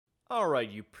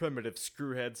Alright, you primitive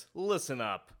screwheads, listen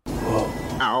up.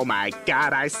 Oh my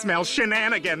god, I smell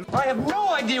shenanigans! I have no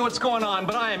idea what's going on,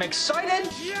 but I am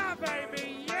excited. Yeah,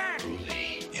 baby, yeah!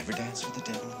 You ever dance with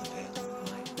the devil in the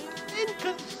bed?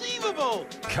 Inconceivable!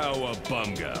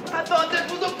 Cowabunga. I thought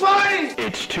this was a party!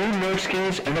 It's Two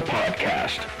Nerdskis and a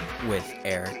Podcast. With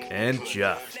Eric And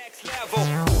Jeff.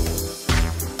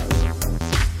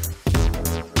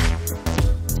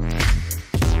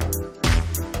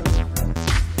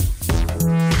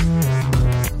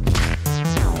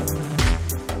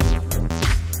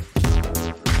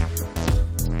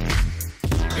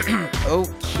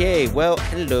 Okay, well,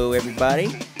 hello everybody,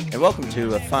 and welcome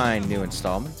to a fine new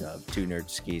installment of Two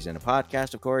Nerdskis and a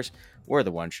Podcast. Of course, we're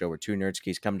the one show where two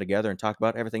nerdskis come together and talk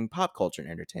about everything pop culture and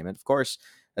entertainment. Of course,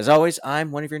 as always,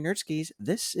 I'm one of your nerdskis.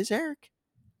 This is Eric.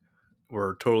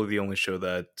 We're totally the only show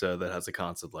that has a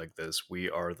concept like this. We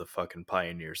are the fucking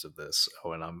pioneers of this.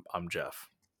 Oh, and I'm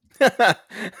Jeff.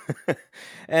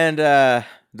 And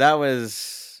that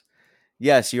was,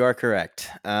 yes, you are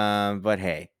correct. But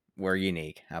hey, we're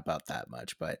unique. How about that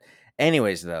much? But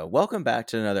anyways, though, welcome back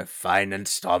to another fine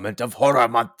installment of Horror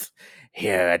Month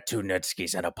here at Two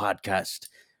Nerdskis and a Podcast.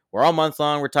 We're all month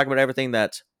long. We're talking about everything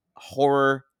that's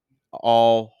horror,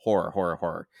 all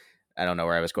horror. I don't know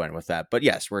where I was going with that, but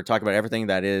yes, we're talking about everything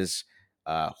that is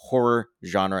horror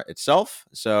genre itself.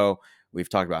 So we've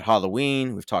talked about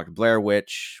Halloween, we've talked Blair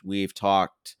Witch, we've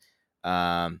talked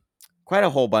quite a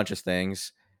whole bunch of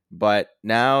things. But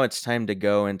now it's time to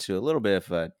go into a little bit of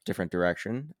a different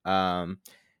direction.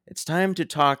 It's time to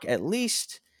talk at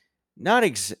least,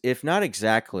 if not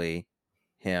exactly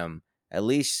him, at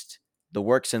least the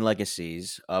works and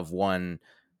legacies of one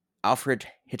Alfred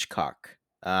Hitchcock.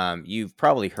 You've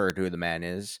probably heard who the man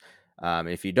is.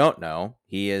 If you don't know,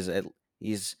 he's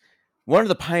one of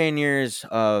the pioneers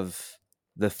of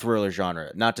the thriller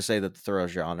genre. Not to say that the thriller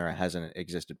genre hasn't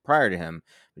existed prior to him,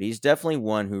 but he's definitely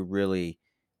one who really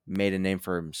made a name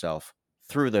for himself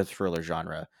through the thriller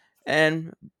genre,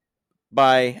 and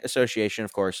by association,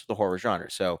 of course, the horror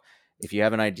genre. So if you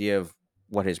have an idea of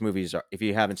what his movies are, if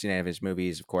you haven't seen any of his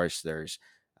movies, of course, there's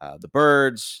The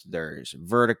Birds, there's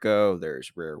Vertigo,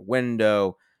 there's Rear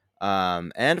Window,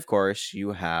 and of course,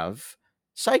 you have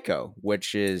Psycho,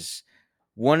 which is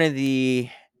one of the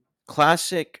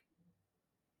classic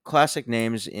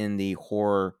names in the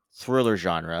horror thriller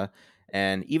genre.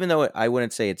 And even though I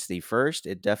wouldn't say it's the first,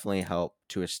 it definitely helped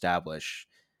to establish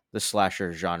the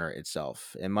slasher genre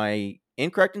itself. Am I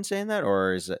incorrect in saying that,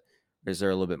 or is there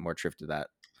a little bit more truth to that?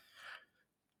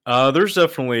 There's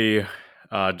definitely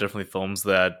films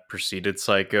that preceded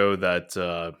Psycho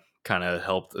that kind of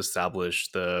helped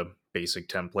establish the basic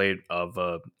template of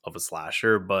a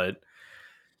slasher, but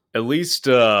at least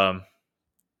I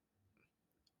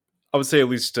would say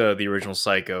the original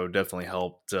Psycho definitely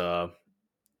helped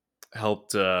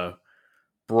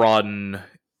broaden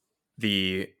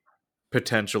the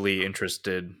potentially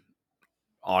interested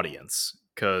audience,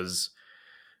 because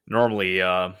normally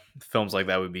films like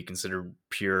that would be considered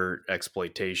pure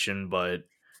exploitation, but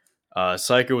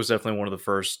Psycho was definitely one of the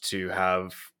first to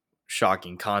have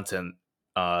shocking content,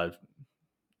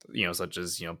 such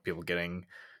as people getting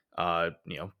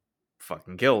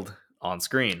fucking killed on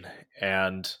screen.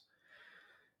 And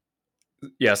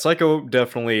yeah, Psycho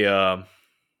definitely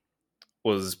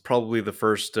was probably the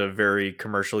first very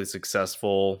commercially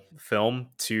successful film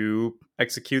to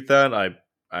execute that.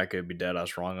 I could be dead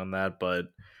ass wrong on that, but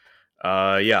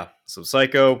yeah. So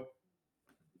Psycho,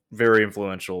 very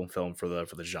influential film for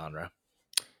the genre.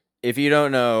 If you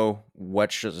don't know what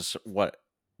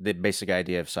the basic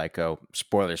idea of Psycho,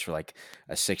 spoilers for like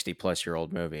a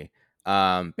 60-plus-year-old movie.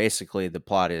 Basically, the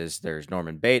plot is there's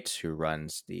Norman Bates, who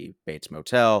runs the Bates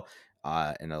Motel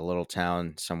in a little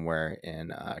town somewhere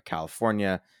in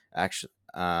California, actually.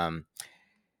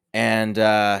 And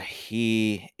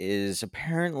he is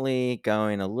apparently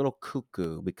going a little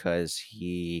cuckoo because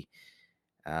he,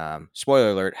 spoiler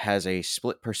alert, has a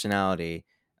split personality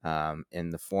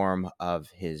in the form of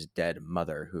his dead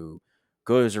mother, who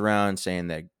goes around saying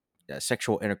that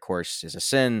sexual intercourse is a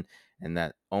sin and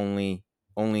that only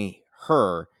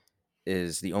her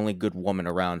is the only good woman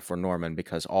around for Norman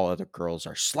because all other girls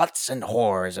are sluts and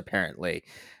whores, apparently.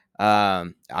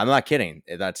 I'm not kidding.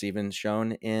 That's even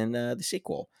shown in the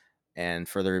sequel and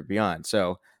further beyond.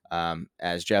 So,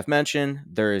 as Jeff mentioned,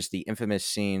 there is the infamous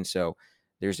scene. So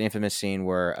there's the infamous scene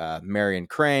where Marion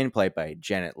Crane, played by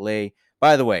Janet Leigh.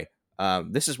 By the way,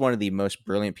 this is one of the most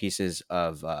brilliant pieces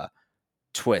of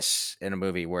twists in a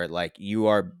movie where, like,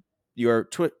 you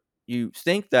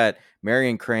think that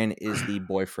Marion Crane is the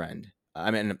boyfriend. I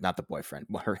mean, not the boyfriend.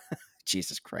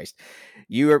 Jesus Christ,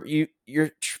 you're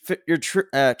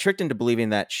tricked into believing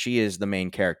that she is the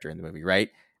main character in the movie, right?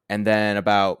 And then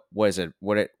about what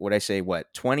I say,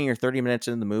 what 20 or 30 minutes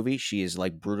into the movie, she is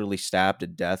like brutally stabbed to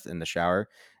death in the shower,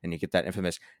 and you get that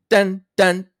infamous dun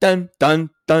dun dun dun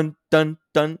dun dun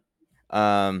dun.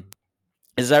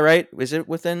 Is that right? Is it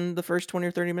within the first 20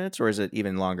 or 30 minutes, or is it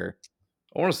even longer?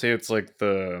 I want to say it's like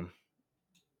I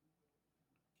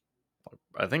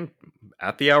think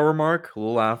at the hour mark, a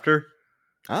little after.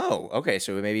 Oh, okay.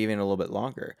 So maybe even a little bit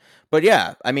longer. But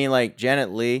yeah, I mean, like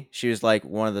Janet Leigh, she was like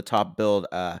one of the top billed,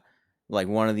 like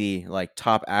one of the like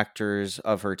top actors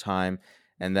of her time,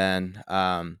 and then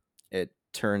and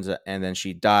then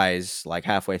she dies like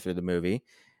halfway through the movie,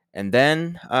 and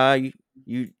then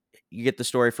you you get the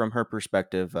story from her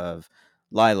perspective of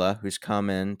Lila, who's come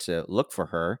in to look for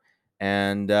her,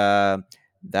 and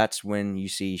that's when you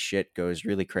see shit goes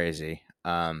really crazy.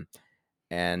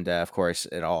 And of course,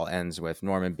 it all ends with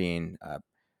Norman being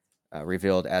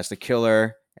revealed as the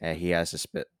killer. He has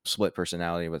a split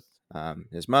personality with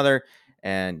his mother,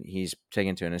 and he's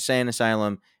taken to an insane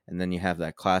asylum. And then you have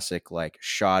that classic like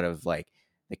shot of like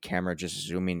the camera just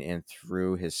zooming in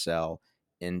through his cell,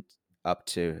 in up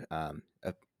to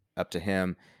up to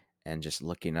him, and just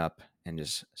looking up and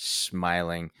just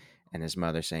smiling, and his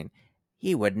mother saying,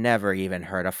 "He would never even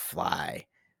hurt a fly."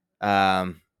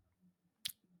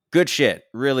 Good shit,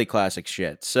 really classic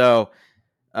shit. So,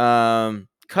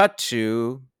 cut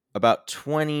to about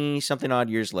 20 something odd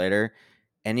years later,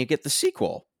 and you get the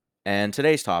sequel. And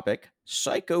today's topic,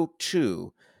 Psycho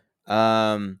 2.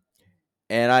 And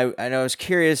I know I was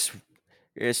curious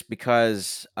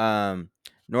because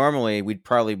normally we'd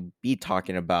probably be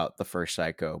talking about the first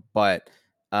Psycho, but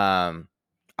I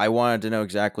wanted to know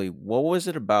exactly what was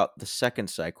it about the second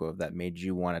Psycho that made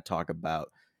you want to talk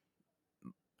about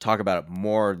it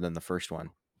more than the first one.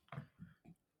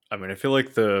 I mean, I feel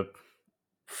like the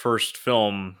first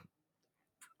film,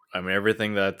 I mean,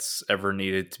 everything that's ever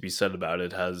needed to be said about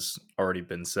it has already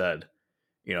been said.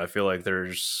 You know, I feel like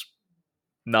there's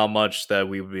not much that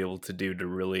we would be able to do to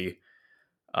really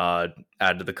add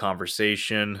to the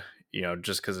conversation, you know,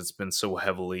 just because it's been so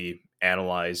heavily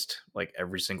analyzed, like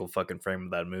every single fucking frame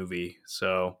of that movie.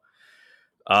 So,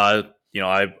 you know,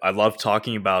 I love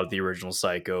talking about the original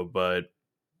Psycho, but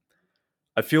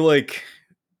I feel like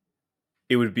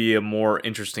it would be a more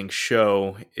interesting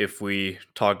show if we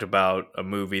talked about a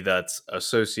movie that's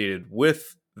associated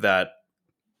with that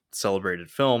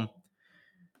celebrated film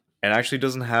and actually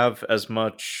doesn't have as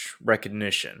much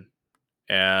recognition.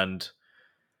 And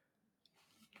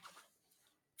I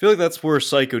feel like that's where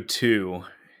Psycho 2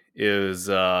 is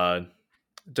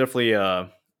definitely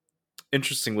a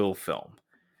interesting little film,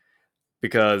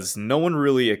 because no one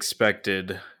really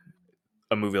expected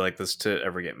a movie like this to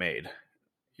ever get made.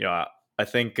 You know, I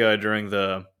think during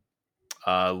the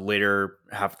later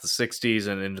half of the 60s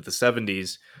and into the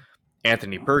 70s,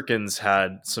 Anthony Perkins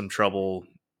had some trouble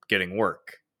getting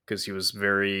work because he was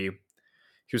starting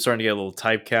to get a little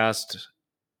typecast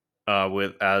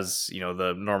with, as you know,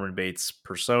 the Norman Bates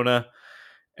persona,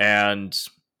 and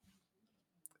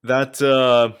that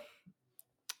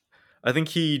I think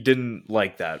he didn't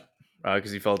like that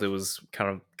because he felt it was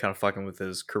kind of fucking with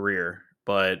his career.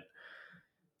 But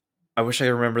I wish I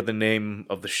could remember the name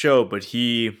of the show, but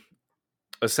he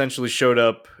essentially showed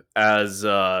up as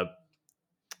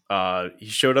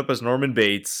Norman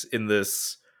Bates in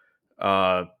this.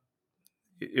 It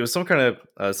was some kind of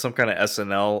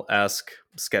SNL-esque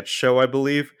sketch show, I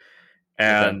believe,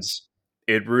 and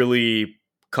it really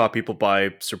caught people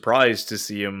by surprise to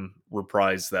see him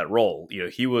reprise that role. You know,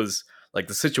 he was like,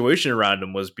 the situation around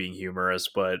him was being humorous,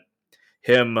 but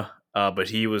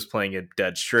he was playing it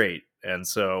dead straight, and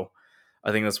so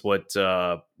I think that's what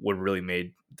really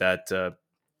made that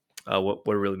what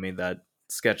really made that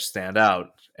sketch stand out,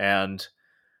 and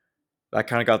that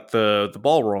kind of got the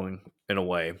ball rolling in a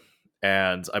way.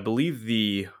 And I believe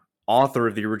the author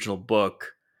of the original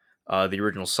book, the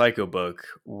original Psycho book,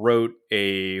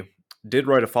 did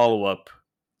write a follow up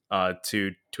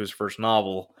to his first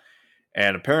novel,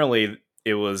 and apparently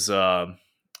it was a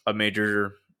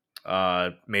major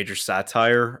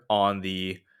satire on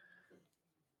the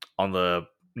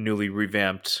newly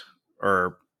revamped,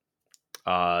 or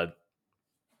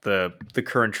the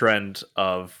current trend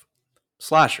of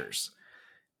slashers.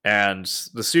 And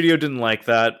the studio didn't like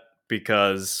that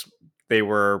because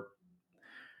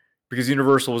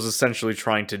Universal was essentially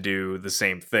trying to do the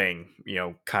same thing, you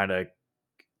know, kind of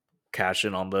cash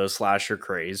in on the slasher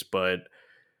craze, but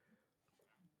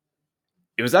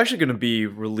it was actually going to be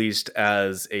released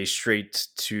as a straight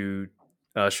to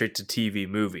TV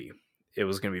movie. It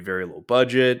was going to be very low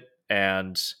budget,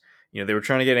 and they were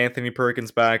trying to get Anthony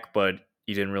Perkins back, but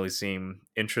he didn't really seem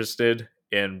interested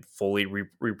in fully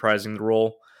reprising the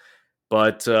role.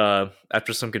 But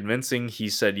after some convincing, he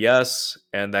said yes,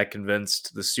 and that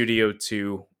convinced the studio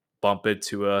to bump it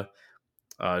to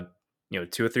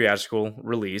to a theatrical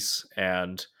release,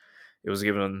 and it was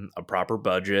given a proper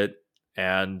budget,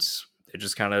 and it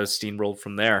just kind of steamrolled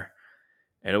from there.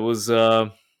 And it was,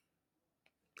 I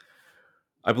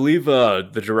believe, the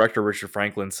director Richard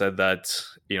Franklin said that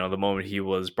the moment he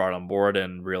was brought on board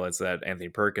and realized that Anthony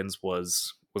Perkins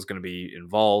was going to be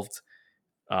involved,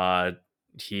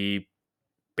 he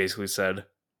basically said,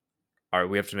 "All right,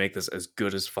 we have to make this as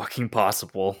good as fucking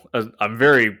possible." I'm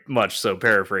very much so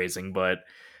paraphrasing, but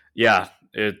yeah,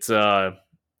 it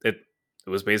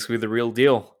was basically the real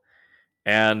deal.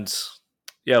 And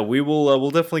yeah, we'll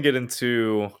definitely get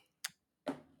into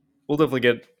we'll definitely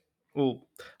get well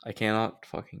I cannot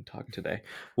fucking talk today.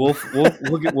 We'll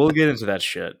get into that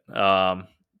shit. But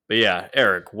yeah,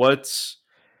 Eric, what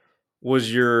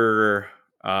was your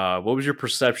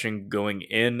perception going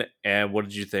in, and what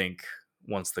did you think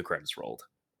once the credits rolled?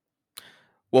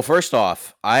 Well, first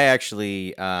off, I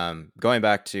actually going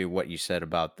back to what you said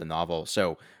about the novel.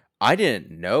 So I didn't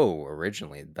know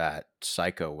originally that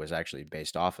Psycho was actually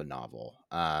based off a novel.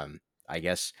 I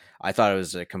guess I thought it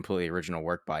was a completely original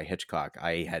work by Hitchcock.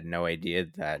 I had no idea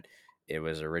that it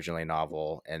was originally a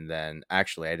novel, and then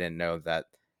actually I didn't know that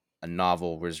a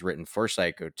novel was written for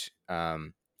Psycho.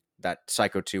 That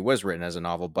Psycho 2 was written as a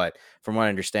novel, but from what I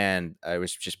understand, it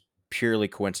was just purely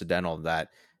coincidental that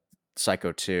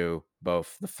Psycho 2,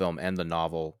 both the film and the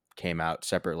novel, came out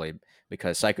separately,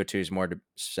 because Psycho 2 is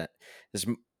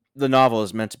the novel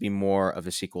is meant to be more of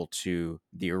a sequel to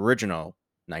the original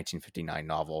 1959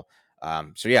 novel.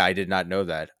 So yeah, I did not know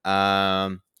that.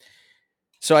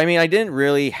 So I mean, I didn't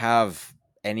really have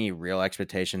any real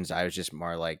expectations. I was just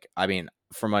more like, I mean,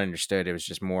 from what I understood, it was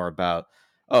just more about,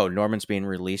 oh, Norman's being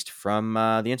released from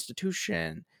the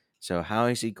institution. So how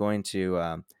is he going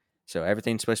to? So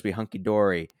everything's supposed to be hunky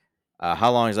dory.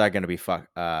 How long is that going to be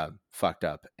fucked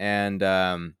up? And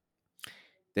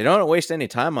they don't waste any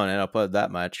time on it. I'll put it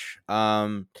that much.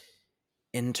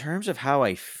 In terms of how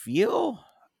I feel,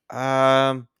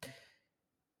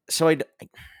 so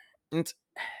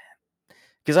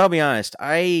because I'll be honest,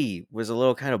 I was a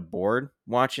little kind of bored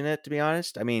watching it, to be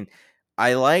honest. I mean,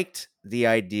 I liked the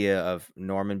idea of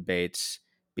Norman Bates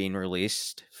being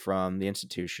released from the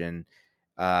institution.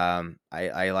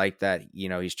 I like that,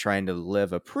 he's trying to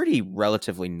live a pretty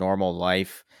relatively normal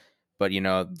life, but,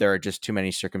 there are just too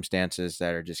many circumstances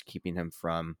that are just keeping him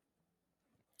from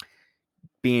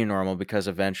being normal, because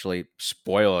eventually,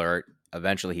 spoiler alert,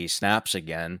 eventually he snaps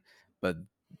again, but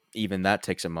even that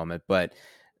takes a moment. But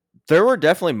there were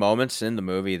definitely moments in the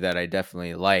movie that I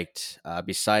definitely liked,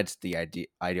 besides the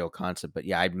ideal concept. But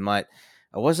yeah, I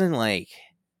wasn't like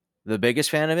the biggest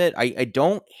fan of it. I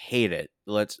don't hate it.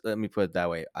 Let me put it that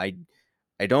way. I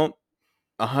don't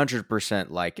 100%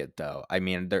 like it though. I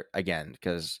mean,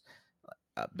 because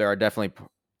there are definitely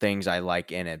things I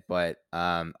like in it, but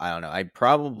I don't know. I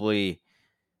probably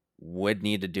would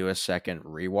need to do a second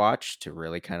rewatch to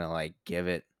really kind of like give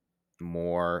it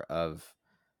more of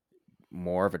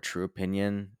a true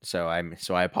opinion. So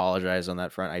I apologize on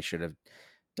that front. I should have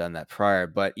done that prior.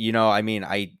 But I mean,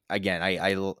 I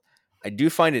do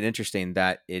find it interesting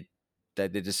that they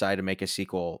decided to make a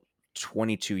sequel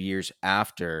 22 years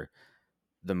after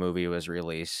the movie was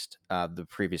released, the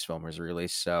previous film was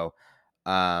released. So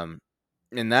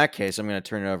in that case, I'm going to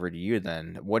turn it over to you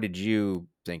then. What did you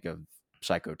think of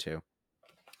Psycho 2?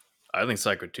 I think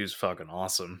Psycho 2 is fucking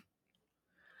awesome.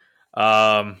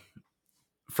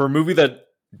 For a movie that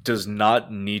does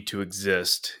not need to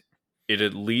exist, it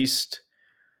at least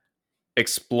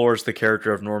explores the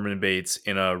character of Norman Bates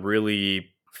in a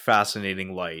really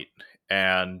fascinating light.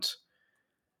 And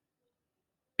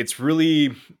it's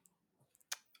really,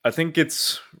 I think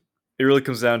it really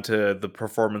comes down to the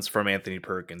performance from Anthony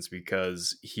Perkins,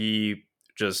 because he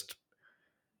just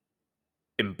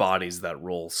embodies that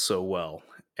role so well.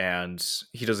 And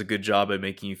he does a good job at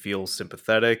making you feel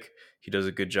sympathetic. He does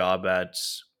a good job at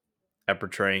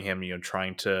portraying him,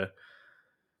 trying to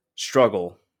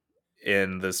struggle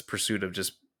in this pursuit of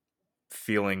just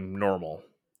feeling normal.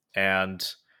 And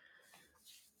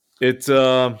it's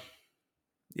I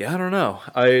don't know.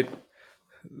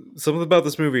 Something about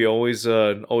this movie always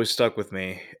stuck with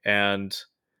me. And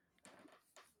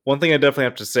one thing I definitely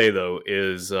have to say though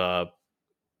is the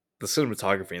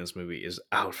cinematography in this movie is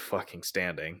out fucking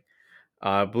standing.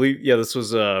 I believe this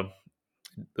was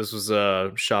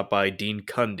shot by Dean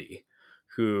Cundy,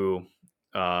 who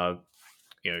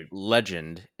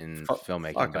legend in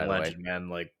filmmaking, by the way. Man.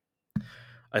 Like,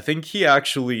 I think he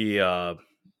actually, I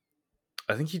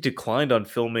think he declined on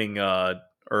filming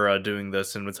or doing the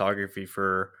cinematography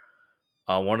for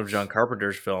one of John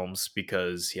Carpenter's films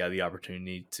because he had the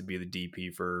opportunity to be the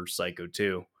DP for Psycho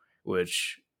 2,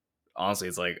 which honestly,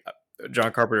 it's like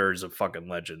John Carpenter is a fucking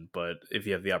legend, but if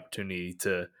you have the opportunity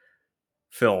to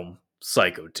film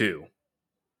Psycho 2,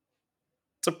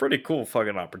 it's a pretty cool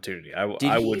fucking opportunity. Did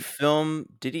I he would. film?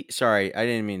 Did he? Sorry, I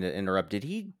didn't mean to interrupt. Did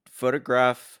he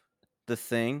photograph The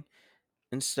Thing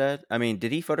instead? I mean,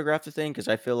 did he photograph The Thing? Because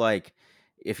I feel like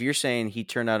if you're saying he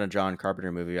turned out a John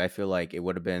Carpenter movie, I feel like it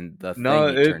would have been The Thing No,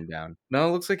 he turned down. it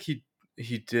looks like he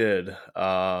did.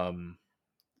 What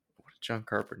did John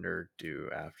Carpenter do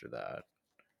after that?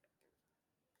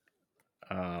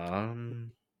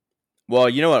 Well,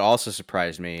 you know what also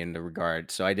surprised me in the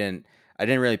regard. So I didn't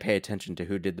really pay attention to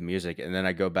who did the music, and then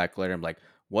I go back later. I'm like,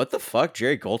 what the fuck?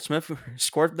 Jerry Goldsmith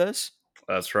scored this?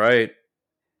 That's right.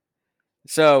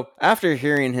 So after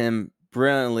hearing him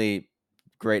brilliantly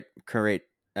create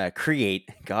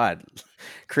God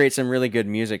create some really good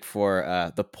music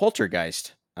for the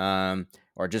Poltergeist, or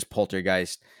just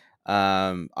Poltergeist,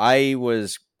 I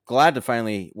was glad to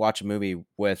finally watch a movie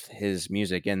with his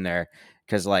music in there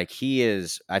because like he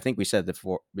is. I think we said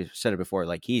it before.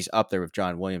 Like he's up there with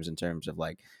John Williams in terms of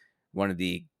like one of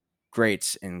the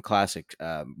greats in classic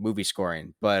movie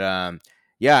scoring, but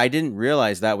yeah, I didn't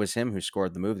realize that was him who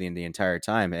scored the movie in the entire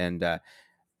time. And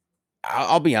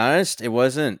I'll be honest, it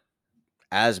wasn't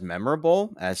as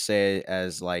memorable as say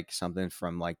as like something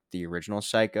from like the original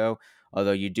Psycho.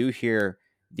 Although you do hear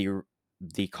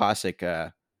the classic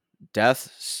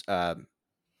death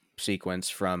sequence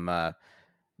from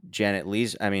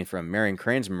from Marion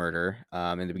Crane's murder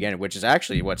in the beginning, which is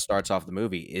actually what starts off the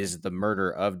movie, is the murder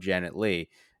of Janet Leigh.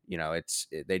 You know,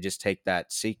 they just take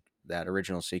that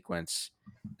original sequence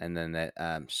and then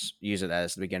use it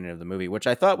as the beginning of the movie, which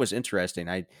I thought was interesting.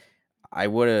 I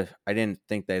didn't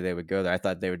think they would go there. I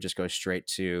thought they would just go straight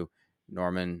to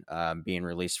Norman being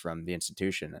released from the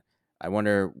institution. I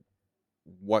wonder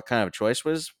what kind of choice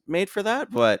was made for that,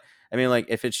 but I mean, like,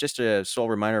 if it's just a sole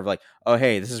reminder of like, oh,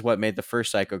 hey, this is what made the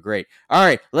first Psycho great. All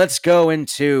right, let's go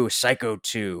into Psycho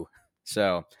 2.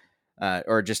 So,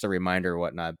 or just a reminder or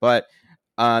whatnot. But,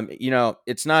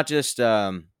 it's not just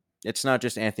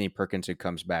Anthony Perkins who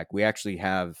comes back. We actually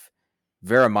have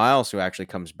Vera Miles who actually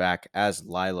comes back as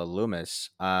Lila Loomis,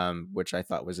 which I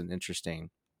thought was an interesting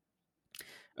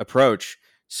approach.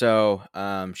 So,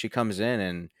 she comes in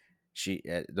and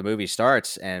the movie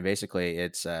starts, and basically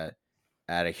it's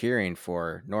at a hearing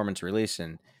for Norman's release,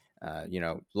 and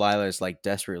Lila is like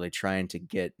desperately trying to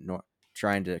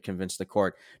convince the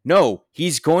court, no,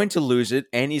 he's going to lose it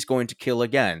and he's going to kill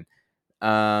again.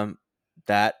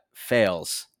 That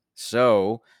fails.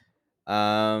 So,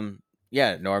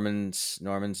 yeah, Norman's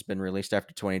been released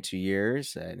after 22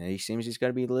 years, and he seems he's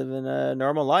going to be living a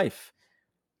normal life,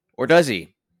 or does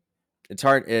he? It's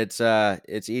hard. It's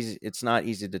easy. It's not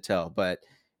easy to tell, but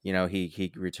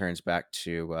he returns back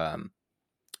to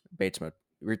Bates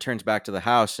returns back to the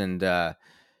house, and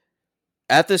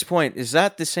at this point, is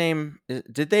that the same?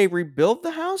 Did they rebuild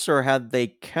the house, or had they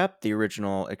kept the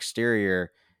original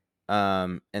exterior,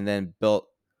 and then built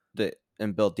the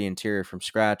interior from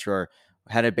scratch, or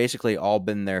had it basically all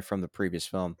been there from the previous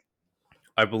film?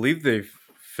 I believe they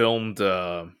filmed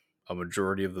a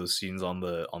majority of those scenes on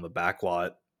the back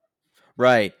lot.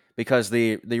 Right, because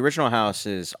the original house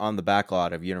is on the back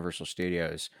lot of Universal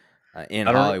Studios in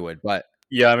I don't. Hollywood, but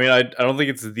Yeah, I mean, I don't think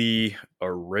it's the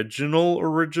original.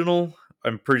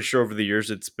 I'm pretty sure over the years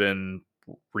it's been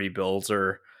rebuilt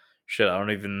or shit. I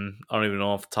don't even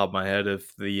know off the top of my head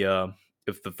if the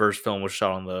first film was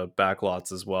shot on the back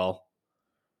lots as well.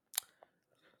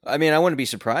 I mean, I wouldn't be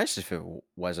surprised if it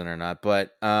wasn't or not.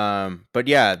 But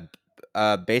yeah,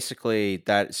 basically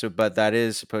that. So, but that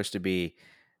is supposed to be.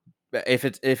 If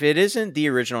it isn't the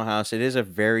original house, it is a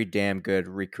very damn good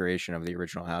recreation of the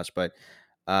original house. But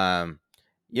the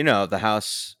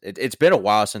house. It's been a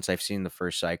while since I've seen the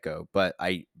first Psycho, but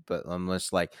I'm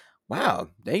just like, wow,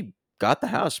 they got the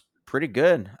house pretty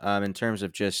good in terms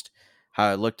of just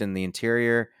how it looked in the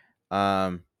interior.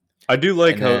 I do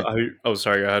like how. Oh,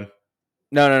 sorry. Go ahead.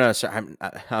 No. Sorry,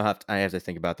 I have to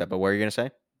think about that. But what are you gonna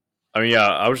say? I mean, yeah,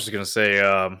 I was just gonna say,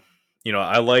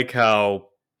 I like how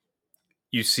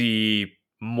you see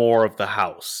more of the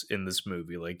house in this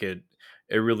movie. Like it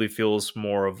really feels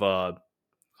more of a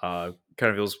kind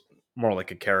of feels more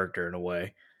like a character in a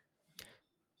way.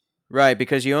 Right,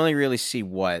 because you only really see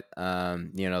the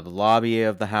lobby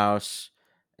of the house,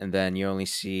 and then you only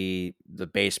see the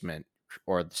basement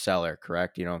or the cellar,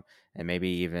 correct? And maybe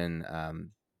even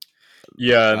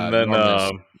Yeah, and then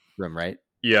Norman's room, right?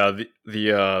 Yeah,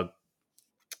 the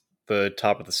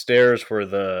top of the stairs where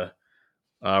the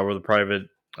private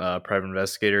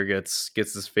investigator gets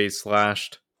his face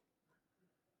slashed.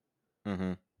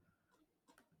 Mm-hmm.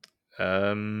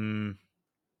 Um,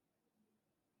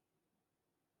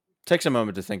 Takes a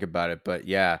moment to think about it, but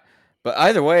yeah. But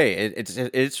either way,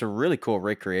 it's a really cool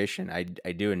recreation. I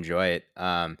do enjoy it,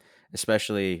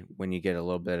 especially when you get a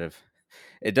little bit of.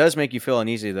 It does make you feel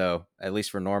uneasy though, at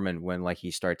least for Norman, when like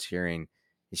he starts remembering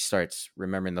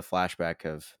the flashback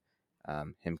of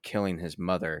him killing his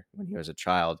mother when he was a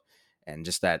child, and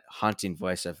just that haunting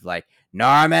voice of like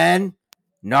Norman,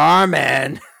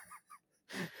 Norman,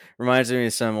 reminds me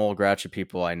of some old grouchy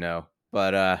people I know.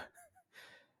 But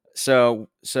so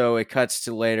it cuts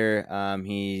to later.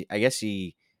 I guess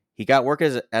he got work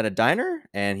at a diner,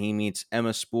 and he meets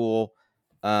Emma Spool,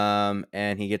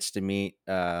 and he gets to meet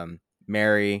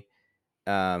Mary,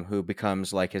 who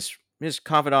becomes like his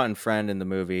confidant and friend in the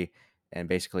movie, and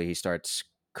basically he starts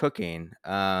cooking.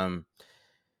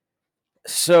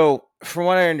 So from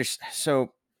what I understand,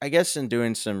 so I guess in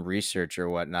doing some research or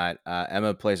whatnot,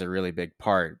 Emma plays a really big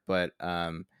part, but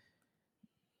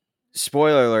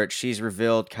spoiler alert, she's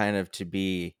revealed kind of to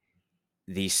be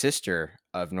the sister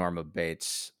of Norma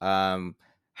Bates. How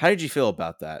did you feel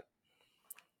about that?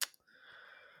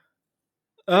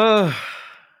 uh,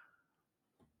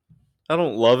 I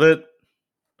don't love it.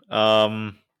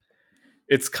 Um,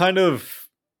 it's kind of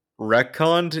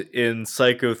retconned in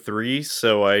Psycho 3,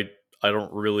 so I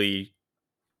don't really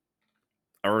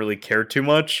care too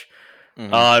much.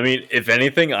 Mm-hmm. I mean, if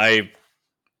anything, I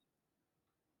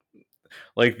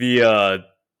like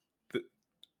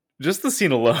just the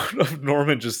scene alone of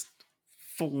Norman just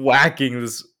whacking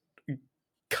this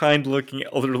kind-looking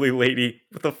elderly lady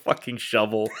with a fucking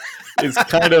shovel is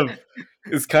kind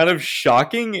of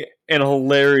shocking and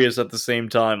hilarious at the same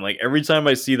time. Like every time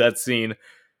I see that scene,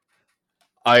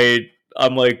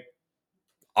 I'm like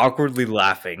awkwardly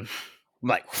laughing. I'm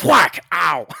like, whack,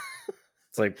 ow.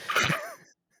 It's like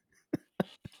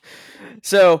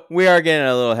So we are getting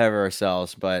a little ahead of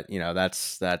ourselves, but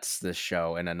that's this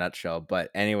show in a nutshell.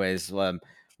 But anyways, what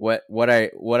I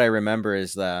remember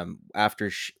is after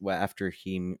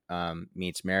he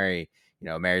meets Mary,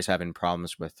 Mary's having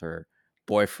problems with her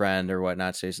boyfriend or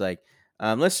whatnot. So he's like,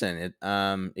 listen,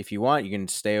 if you want, you can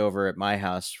stay over at my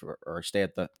house or stay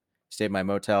at my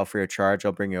motel free of charge.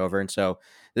 I'll bring you over. And so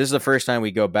this is the first time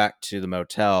we go back to the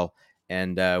motel,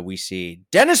 and we see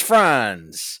Dennis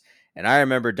Franz. And I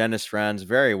remember Dennis Franz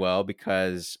very well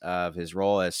because of his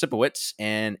role as Sipowicz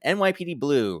in NYPD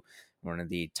Blue, one of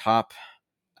the top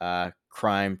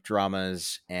crime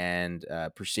dramas and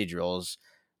procedurals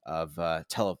of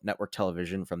network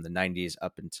television from the 90s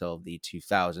up until the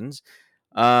 2000s.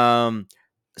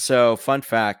 So fun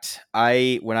fact,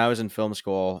 when I was in film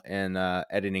school and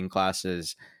editing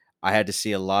classes, I had to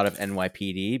see a lot of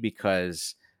NYPD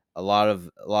because a lot of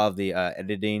the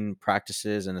editing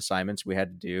practices and assignments we had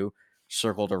to do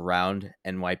circled around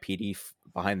NYPD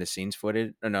behind the scenes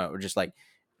footage. No, just like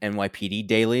NYPD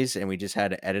dailies, and we just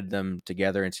had to edit them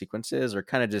together in sequences or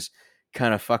kind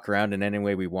of fuck around in any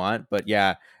way we want. But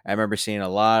yeah, I remember seeing a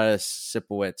lot of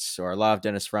Sipowicz or a lot of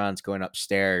Dennis Franz going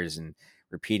upstairs and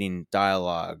repeating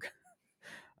dialogue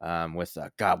with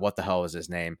God, what the hell was his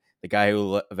name? The guy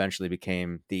who eventually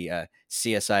became the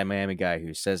CSI Miami guy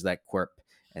who says that quirp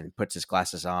and puts his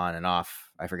glasses on and off.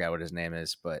 I forgot what his name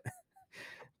is, but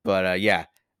yeah,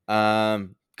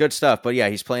 good stuff. But yeah,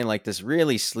 he's playing like this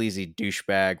really sleazy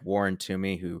douchebag Warren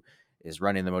Toomey who is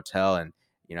running the motel, and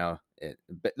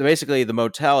basically the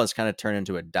motel has kind of turned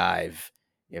into a dive,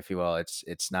 if you will.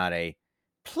 It's not a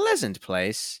pleasant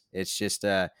place. It's just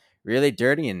really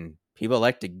dirty, and people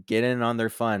like to get in on their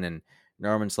fun. And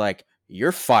Norman's like,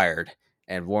 "You're fired,"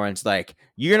 and Warren's like,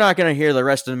 "You're not gonna hear the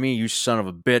rest of me, you son of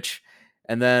a bitch."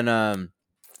 And then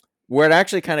where it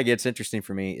actually kind of gets interesting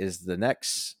for me is the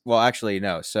next. Well, actually,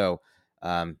 no. So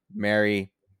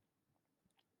Mary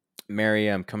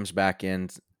comes back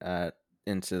into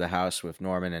the house with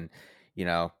Norman, and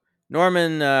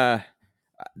Norman.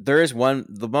 There is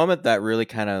the moment that really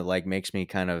kind of like makes me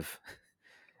kind of,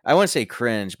 I wouldn't say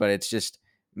cringe, but it's just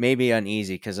maybe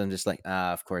uneasy because I'm just like,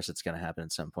 of course it's gonna happen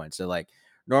at some point. So like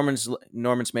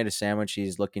Norman's made a sandwich.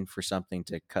 He's looking for something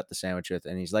to cut the sandwich with,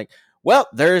 and he's like, "Well,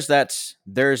 there's that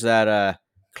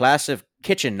classic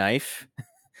kitchen knife,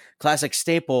 classic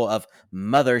staple of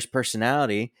Mother's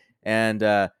personality." And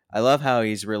I love how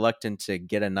he's reluctant to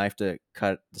get a knife to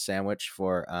cut the sandwich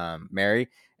for Mary.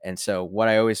 And so what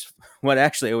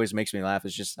actually always makes me laugh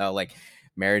is just how like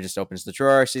Mary just opens the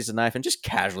drawer, sees the knife, and just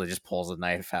casually just pulls the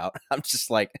knife out. I'm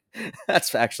just like,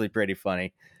 that's actually pretty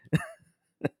funny.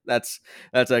 that's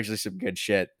actually some good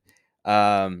shit.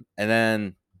 And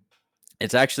then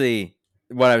it's actually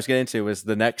what I was getting to was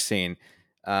the next scene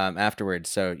afterwards.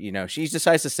 So she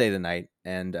decides to stay the night,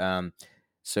 and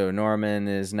so Norman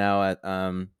is now at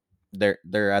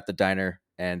they're at the diner,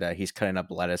 and he's cutting up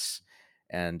lettuce,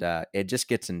 and it just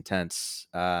gets intense.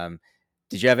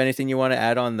 Did you have anything you want to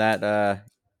add on that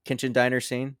kitchen diner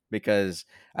scene? Because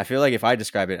I feel like if I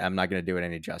describe it, I'm not going to do it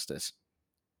any justice.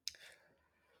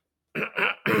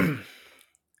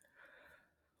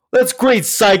 That's great,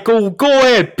 Psycho. Go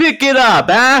ahead, pick it up,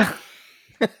 huh?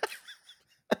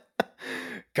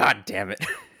 God damn it.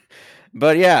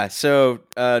 But yeah, so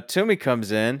Toomey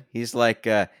comes in. He's like,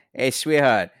 hey,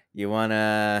 sweetheart, you want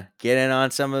to get in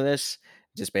on some of this?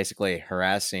 Just basically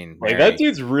harassing Mary. Like, that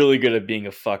dude's really good at being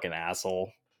a fucking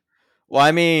asshole. Well,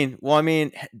 I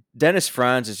mean, Dennis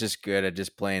Franz is just good at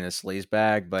just playing a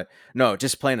sleazebag, but no,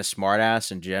 just playing a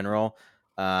smartass in general.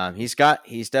 He's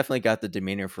definitely got the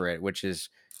demeanor for it, which is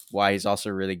why he's also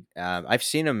really. I've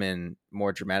seen him in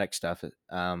more dramatic stuff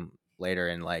later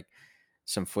in like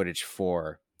some footage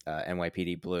for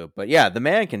NYPD Blue, but yeah, the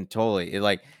man can totally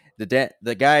like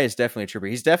the guy is definitely a trooper.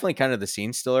 He's definitely kind of the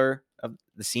scene stealer of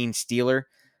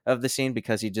the scene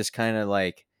because he just kind of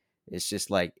like. It's just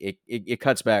like it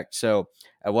cuts back. So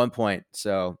at one point,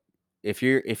 so if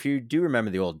you do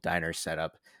remember the old diner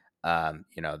setup,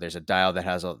 there's a dial that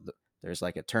has there's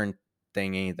like a turn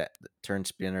thingy that turn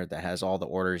spinner that has all the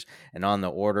orders, and on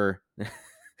the order,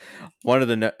 one of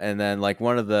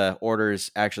the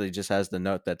orders actually just has the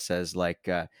note that says like,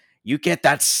 "You get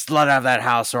that slut out of that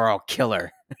house, or I'll kill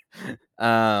her."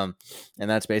 And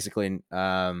that's basically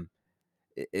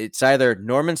it's either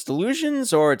Norman's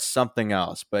delusions or it's something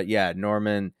else. But yeah,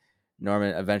 Norman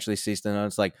eventually sees the note.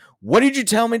 It's like, what did you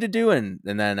tell me to do? And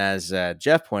then as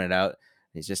Jeff pointed out,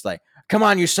 he's just like, come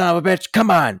on, you son of a bitch.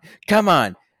 Come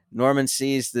on. Norman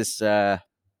sees this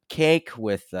cake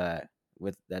with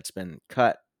that's been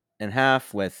cut in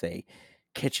half with a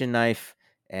kitchen knife,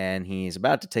 and he's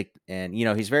about to take, and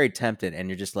he's very tempted, and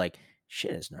you're just like,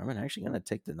 shit, is Norman actually going to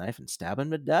take the knife and stab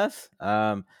him to death?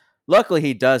 Luckily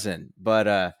he doesn't,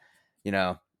 but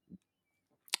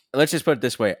let's just put it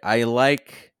this way. I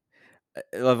like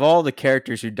of all the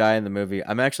characters who die in the movie,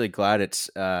 I'm actually glad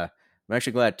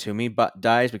Toomey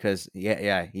dies because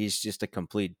he's just a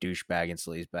complete douchebag and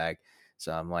sleazebag.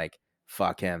 So I'm like,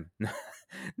 fuck him.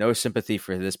 No sympathy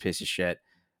for this piece of shit.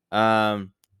 So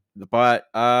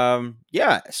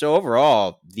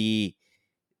overall the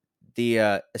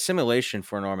assimilation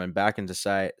for Norman back into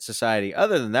society,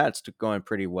 other than that, it's going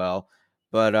pretty well.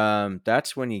 But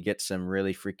that's when you get some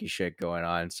really freaky shit going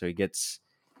on. So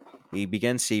he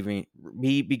begins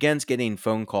getting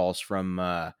phone calls from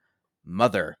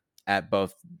Mother at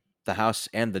both the house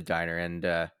and the diner,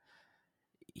 and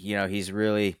he's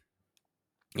really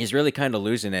kind of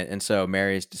losing it. And so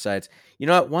Mary decides, you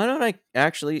know what, why don't I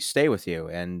actually stay with you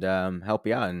and help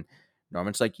you out? And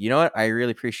Norman's like, you know what, I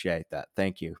really appreciate that,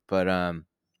 thank you. But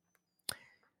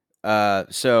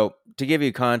so to give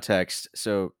you context,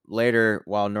 so later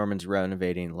while Norman's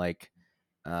renovating like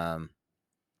the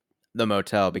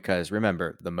motel, because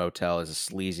remember the motel is a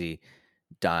sleazy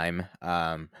dime,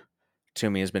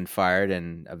 Toomey has been fired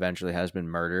and eventually has been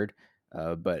murdered,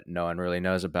 but no one really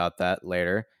knows about that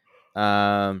later.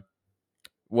 There's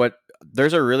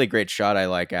a really great shot I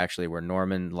like actually where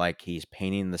Norman, like, he's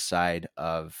painting the side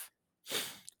of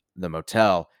the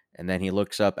motel, and then he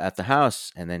looks up at the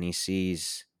house, and then he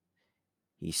sees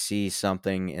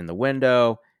something in the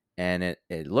window, and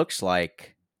it looks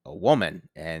like a woman,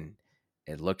 and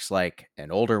it looks like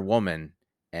an older woman,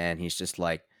 and he's just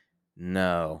like,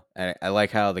 no. And I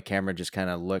like how the camera just kind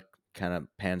of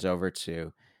pans over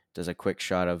to, does a quick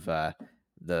shot of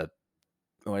the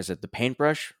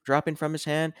paintbrush dropping from his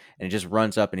hand, and he just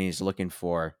runs up and he's looking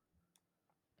for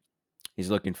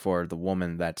the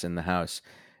woman that's in the house.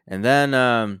 And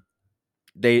then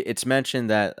it's mentioned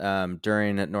that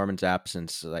during Norman's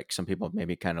absence, like, some people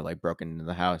maybe kind of like broken into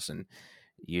the house and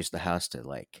used the house to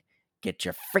like get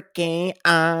your freaking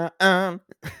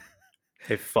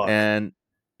Hey, fuck. And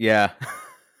yeah.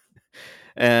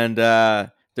 And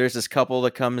there's this couple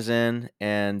that comes in,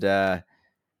 and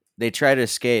they try to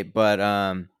escape, but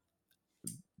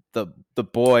the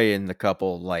boy in the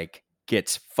couple like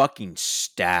gets fucking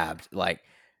stabbed like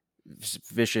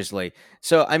viciously.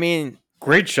 So I mean,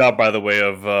 great shot, by the way,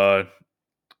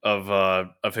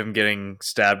 of him getting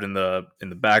stabbed in the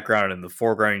background. In the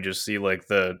foreground, you just see like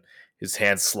his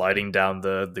hand sliding down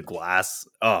the glass.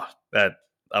 Oh, that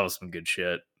was some good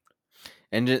shit.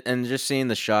 And just seeing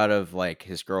the shot of like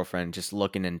his girlfriend just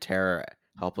looking in terror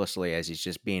helplessly as he's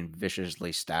just being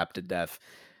viciously stabbed to death.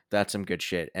 That's some good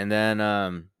shit. And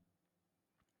then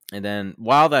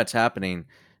while that's happening,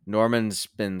 Norman's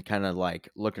been kind of like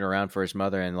looking around for his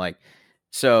mother, and like,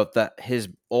 so that his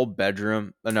old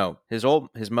bedroom, no, his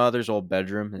mother's old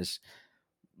bedroom is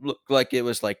looked like it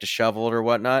was like disheveled or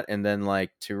whatnot, and then like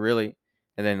to really,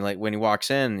 and then like when he walks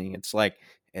in, it's like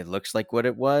it looks like what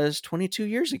it was 22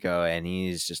 years ago, and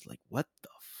he's just like, what the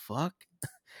fuck?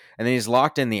 And then he's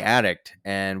locked in the attic,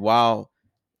 and while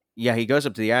yeah, he goes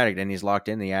up to the attic and he's locked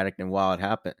in the attic, and while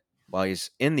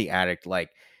he's in the attic, like,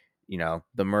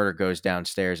 the murder goes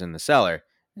downstairs in the cellar,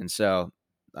 and so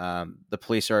the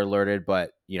police are alerted,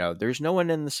 but there's no one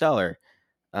in the cellar.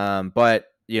 But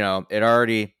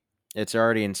it's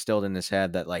already instilled in his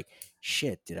head that like,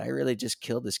 shit, did I really just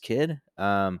kill this kid?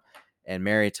 And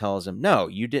Mary tells him, no,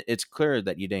 you did. It's clear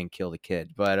that you didn't kill the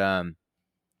kid, but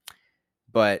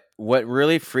what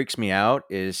really freaks me out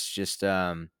is just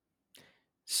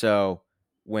so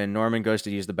when Norman goes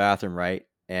to use the bathroom, right?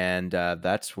 And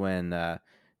that's when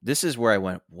this is where I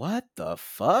went, what the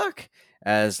fuck?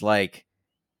 As like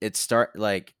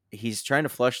he's trying to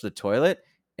flush the toilet,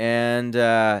 and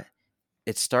the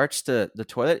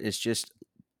toilet is just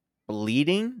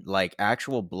bleeding, like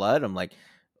actual blood. I'm like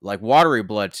watery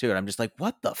blood too. And I'm just like,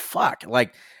 what the fuck?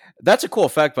 Like, that's a cool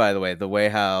effect, by the way. The way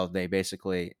how they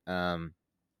basically how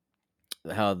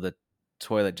the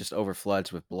toilet just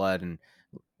overfloods with blood, and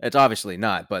it's obviously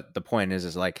not, but the point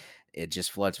is like it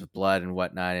just floods with blood and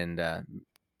whatnot,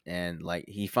 and like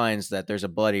he finds that there's a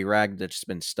bloody rag that's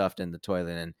been stuffed in the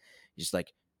toilet, and he's just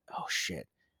like, oh shit,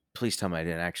 please tell me I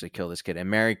didn't actually kill this kid. And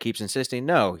Mary keeps insisting,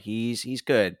 no, he's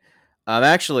good. There's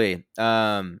actually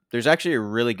a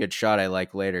really good shot I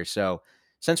like later. So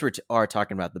since we are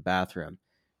talking about the bathroom,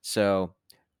 so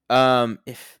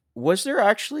if was there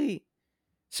actually,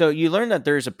 so you learn that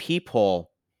there's a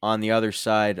peephole on the other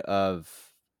side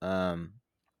of the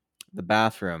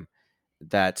bathroom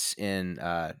that's in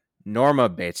Norma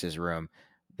Bates's room.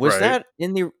 Was Right. that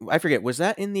in the, I forget, was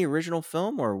that in the original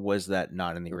film or was that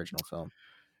not in the original film?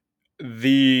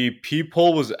 The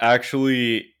peephole was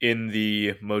actually in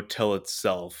the motel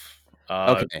itself.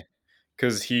 Okay.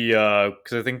 Because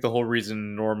I think the whole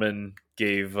reason Norman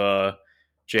gave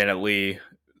Janet Leigh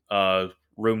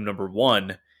room number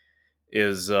 1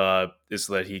 is so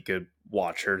that he could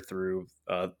watch her through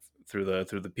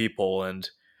the peephole, and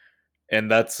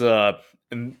that's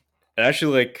and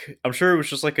actually, like, I'm sure it was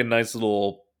just like a nice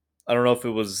little, I don't know if it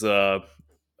was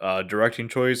directing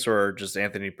choice or just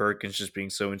Anthony Perkins just being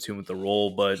so in tune with the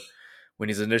role, but when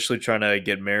he's initially trying to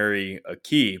get Mary a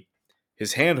key,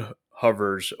 his hand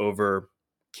hovers over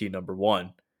key number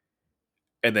 1,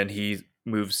 and then he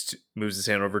moves his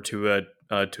hand over to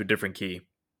a different key.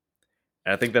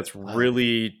 And I think that's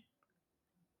really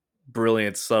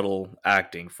brilliant, subtle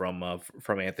acting from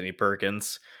Anthony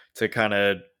Perkins to kind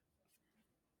of,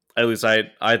 at least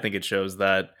I think it shows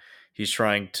that he's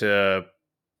trying to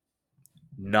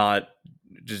not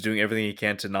just doing everything he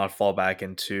can to not fall back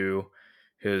into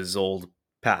his old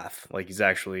path. Like, he's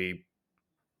actually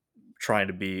trying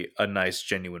to be a nice,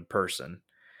 genuine person.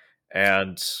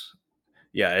 And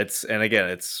yeah, it's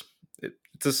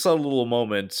a subtle little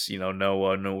moment,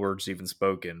 no words even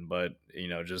spoken, but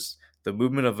just the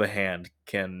movement of a hand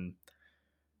can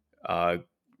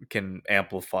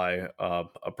amplify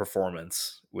a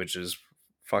performance, which is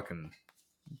fucking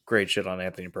great shit on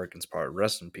Anthony Perkins' part.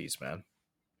 Rest in peace, man.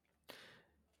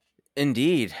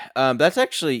 Indeed. That's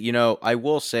actually, I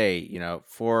will say,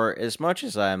 for as much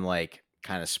as I'm like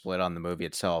kind of split on the movie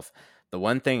itself, the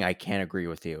one thing I can't agree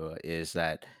with you is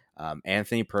that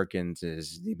Anthony Perkins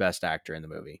is the best actor in the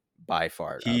movie by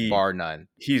far, bar none.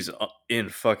 He's in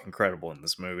fucking incredible in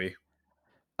this movie.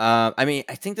 I mean,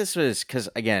 I think this was because,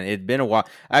 again, it'd been a while.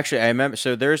 Actually, I remember.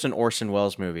 So there's an Orson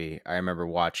Welles movie I remember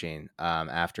watching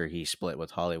after he split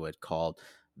with Hollywood called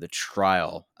The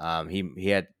Trial. He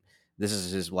had, this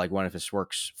is his like one of his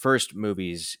first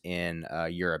movies in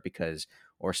Europe, because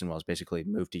Orson Welles basically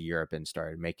moved to Europe and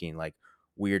started making like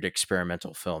weird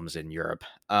experimental films in Europe.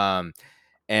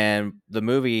 And the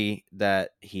movie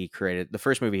that he created, the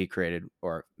first movie he created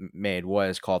or made,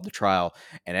 was called The Trial,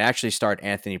 and it actually starred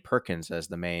Anthony Perkins as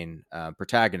the main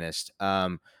protagonist,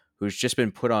 who's just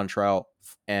been put on trial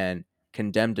and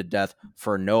condemned to death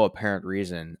for no apparent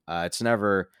reason. I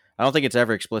don't think it's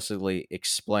ever explicitly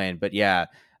explained, but yeah,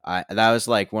 that was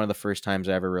like one of the first times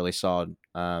I ever really saw,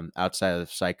 outside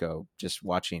of Psycho, just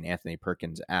watching Anthony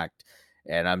Perkins act,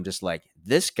 and I'm just like,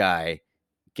 this guy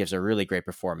gives a really great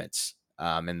performance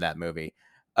in that movie.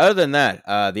 Other than that,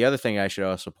 the other thing I should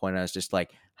also point out is just like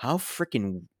how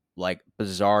freaking like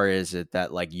bizarre is it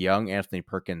that like young Anthony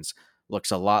Perkins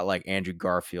looks a lot like Andrew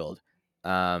Garfield.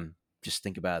 just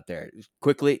think about it there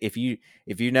quickly. If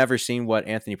you've never seen what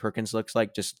Anthony Perkins looks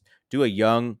like, just do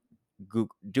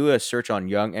a search on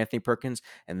young Anthony Perkins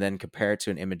and then compare it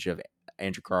to an image of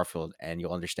Andrew Garfield, and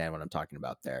you'll understand what I'm talking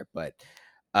about there. But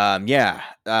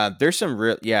there's some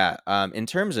real in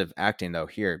terms of acting though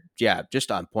here,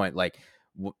 just on point. Like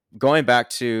going back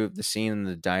to the scene in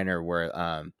the diner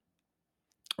where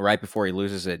right before he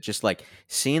loses it, just like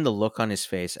seeing the look on his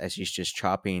face as he's just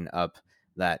chopping up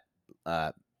that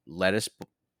lettuce,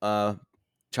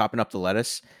 chopping up the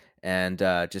lettuce, and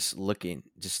just looking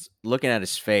at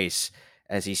his face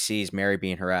as he sees Mary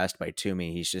being harassed by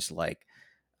Toomey. He's just like,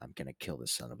 I'm gonna kill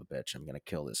this son of a bitch. I'm gonna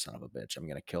kill this son of a bitch. I'm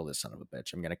gonna kill this son of a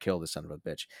bitch. I'm gonna kill this son of a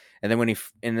bitch. And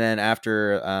then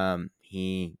after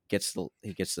he gets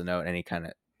the note and he kind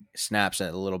of snaps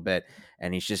it a little bit,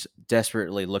 and he's just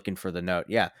desperately looking for the note.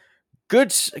 Yeah,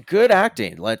 good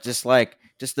acting. Just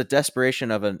the desperation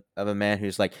of a man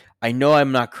who's like, I know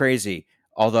I'm not crazy,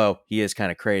 although he is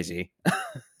kind of crazy.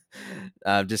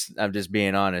 I'm just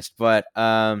being honest. But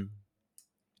so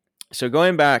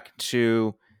going back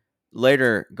to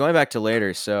later.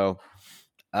 So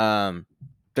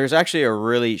there's actually a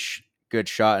really good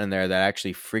shot in there that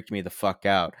actually freaked me the fuck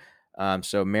out.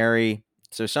 So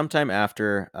sometime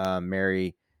after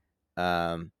Mary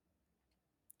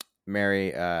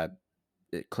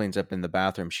it cleans up in the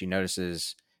bathroom, she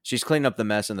notices she's cleaning up the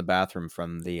mess in the bathroom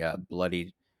from the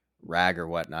bloody rag or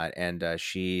whatnot, and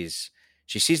she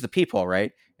sees the peephole,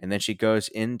 right? And then she goes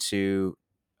into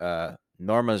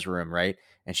Norma's room, right?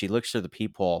 And she looks through the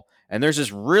peephole, and there's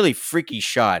this really freaky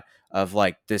shot of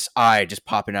like this eye just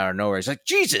popping out of nowhere. It's like,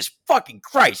 Jesus fucking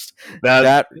Christ! First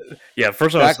time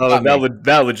I saw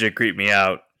that legit creeped me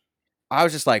out. I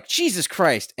was just like, Jesus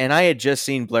Christ. And I had just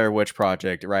seen Blair Witch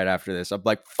Project right after this. I'm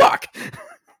like, fuck.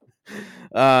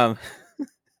 By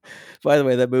the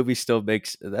way, that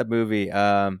movie,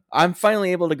 I'm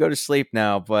finally able to go to sleep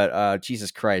now, but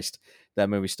Jesus Christ, that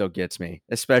movie still gets me,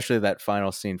 especially that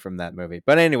final scene from that movie.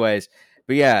 But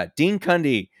yeah, Dean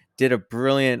Cundey did a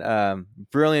brilliant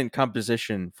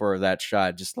composition for that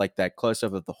shot, just like that close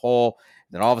up of the hole.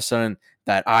 Then all of a sudden,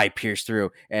 that eye pierced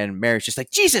through, and Mary's just like,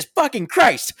 Jesus fucking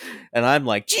Christ, and I'm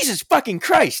like, Jesus fucking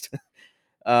Christ.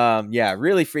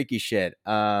 Really freaky shit.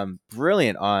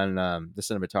 Brilliant on the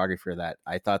cinematography of that.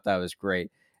 I thought that was great.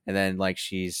 And then like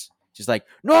she's like,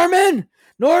 Norman,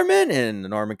 and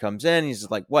Norman comes in. He's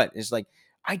just like, what? He's like,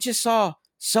 I just saw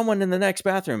someone in the next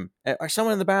bathroom, or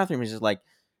someone in the bathroom. He's just like,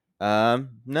 no,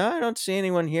 I don't see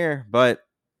anyone here. But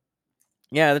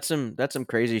yeah, that's some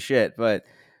crazy shit. But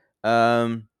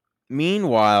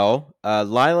meanwhile,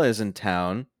 Lila is in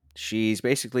town. She's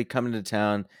basically coming to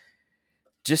town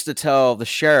just to tell the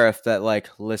sheriff that, like,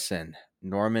 listen,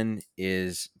 Norman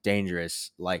is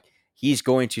dangerous. Like, he's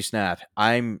going to snap.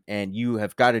 And you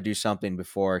have got to do something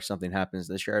before something happens.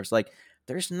 The sheriff's like,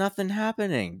 there's nothing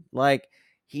happening. Like,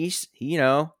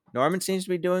 Norman seems to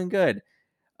be doing good.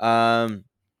 So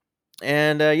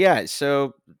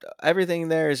everything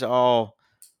there is all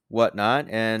whatnot.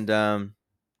 And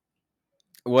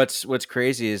what's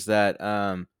crazy is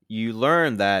that you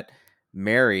learn that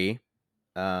Mary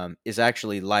is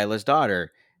actually Lila's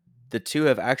daughter. The two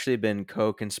have actually been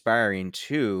co-conspiring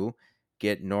to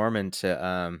get Norman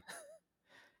to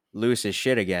lose his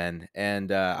shit again. And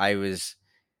that's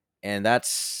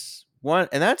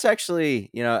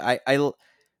actually,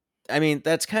 I mean,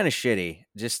 that's kind of shitty.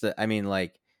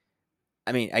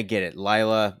 I get it.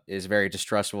 Lila is very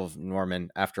distrustful of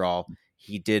Norman. After all,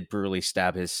 he did brutally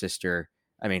stab his sister.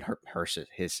 I mean, her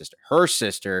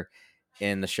sister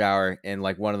in the shower in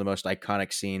like one of the most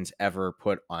iconic scenes ever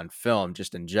put on film,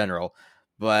 just in general.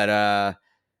 But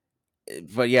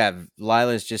yeah,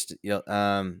 Lila's just,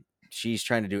 she's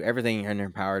trying to do everything in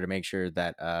her power to make sure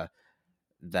that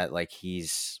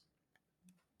he's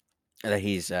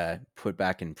put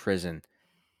back in prison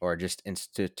or just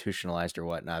institutionalized or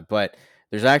whatnot. But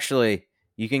there's actually,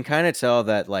 you can kind of tell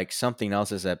that like something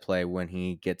else is at play when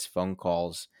he gets phone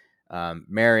calls.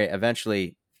 Mary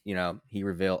eventually, Mary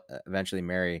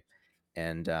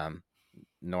and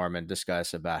Norman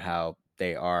discuss about how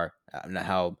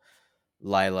how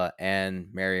Lila and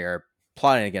Mary are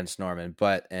plotting against Norman,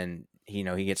 and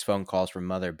he gets phone calls from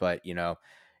Mother, but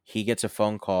he gets a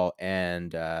phone call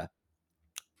and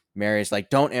Mary's like,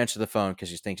 don't answer the phone, because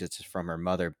she thinks it's from her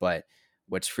mother. But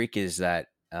what's freaky is that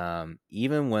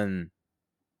even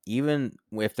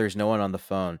if there's no one on the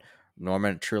phone,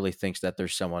 Norman truly thinks that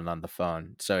there's someone on the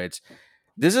phone. So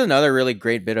this is another really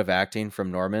great bit of acting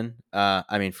from Norman.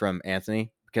 From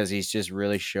Anthony, because he's just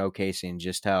really showcasing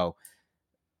just how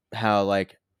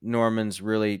like Norman's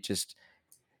really just,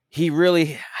 he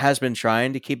really has been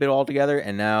trying to keep it all together,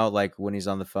 and now like when he's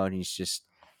on the phone, he's just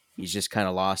kind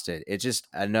of lost it. It's just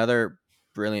another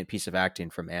brilliant piece of acting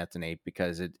from Anthony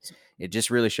because it just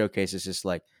really showcases just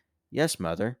like, yes,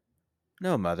 mother,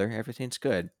 no, mother, everything's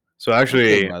good. So Okay,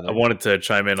 actually, I mother. wanted to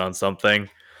chime in on something.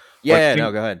 What I Yeah, no,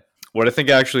 think, go ahead. what I think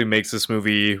actually makes this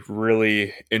movie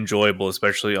really enjoyable,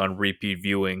 especially on repeat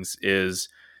viewings, is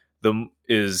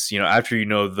after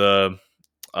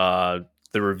uh,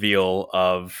 the reveal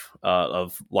of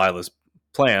Lila's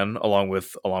plan along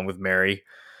with Mary,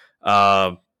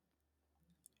 uh,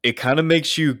 it kind of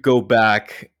makes you go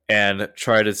back and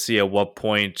try to see at what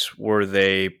point were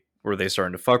they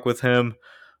starting to fuck with him,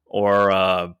 or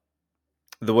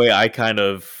the way I kind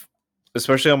of,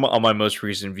 especially on my most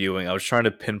recent viewing, I was trying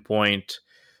to pinpoint,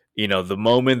 the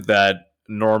moment that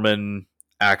Norman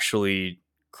actually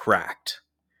cracked,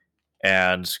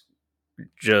 and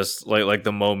just like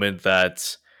the moment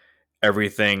that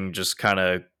everything just kind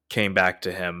of came back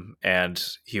to him, and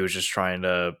he was just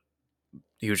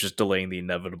delaying the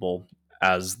inevitable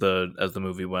as the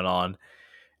movie went on.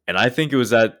 And I think it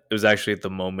was actually at the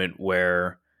moment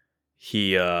where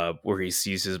he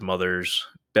sees his mother's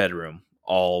bedroom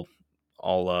all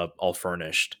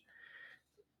furnished.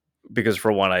 Because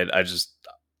for one, I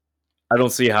don't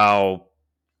see how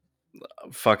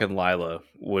fucking Lila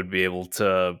would be able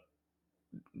to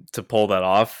pull that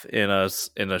off in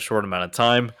a short amount of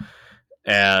time.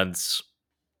 And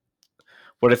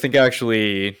what I think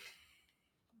actually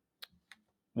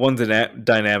one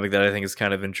dynamic that I think is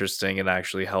kind of interesting and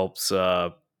actually helps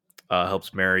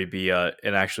Mary be an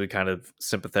actually kind of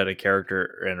sympathetic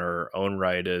character in her own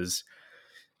right is,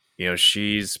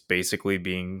 she's basically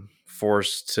being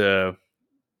forced to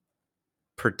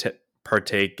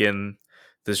partake in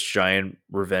this giant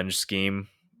revenge scheme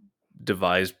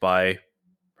devised by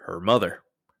her mother,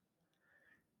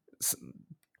 s-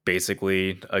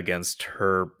 basically against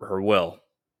her will,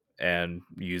 and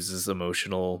uses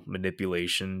emotional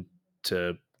manipulation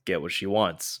to get what she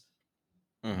wants.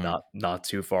 Mm-hmm. Not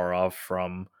too far off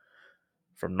from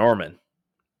Norman.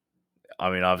 I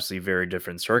mean, obviously very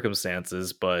different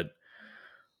circumstances, but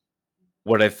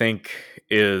what I think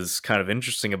is kind of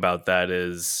interesting about that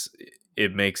is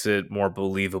it makes it more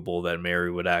believable that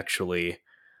Mary would actually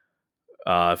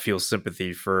feel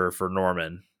sympathy for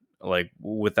Norman, like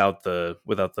without the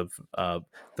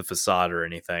facade or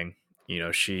anything.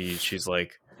 She's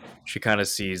like, she kind of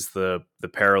sees the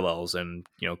parallels, and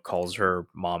calls her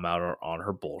mom out on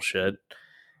her bullshit.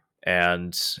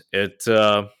 And it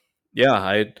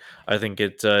yeah, I think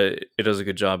it does a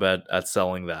good job at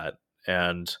selling that.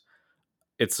 And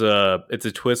it's a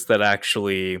twist that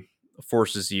actually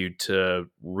forces you to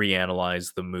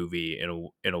reanalyze the movie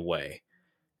in a way.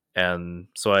 And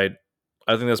so I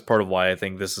think that's part of why I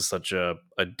think this is such a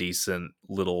decent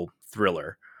little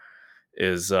thriller.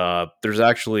 Is there's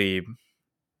actually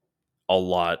a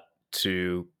lot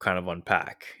to kind of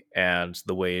unpack, and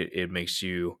the way it makes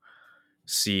you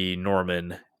see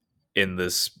Norman in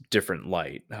this different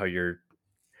light, how you're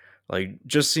like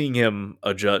just seeing him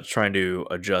trying to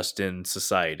adjust in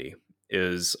society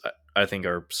is, I think,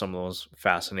 are some of the most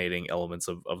fascinating elements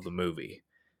of the movie.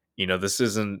 This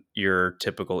isn't your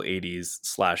typical 80s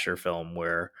slasher film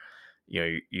where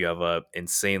you have a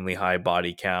insanely high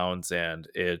body count, and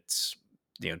it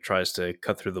tries to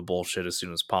cut through the bullshit as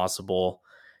soon as possible.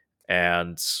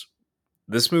 And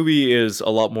this movie is a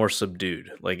lot more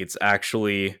subdued. Like, it's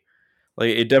actually, like,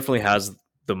 it definitely has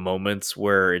the moments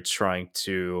where it's trying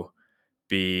to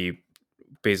be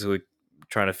basically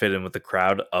trying to fit in with the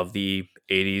crowd of the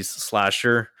 80s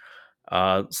slasher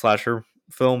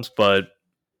films, but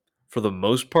for the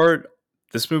most part,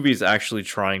 this movie is actually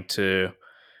trying to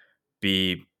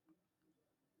be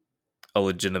a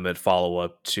legitimate follow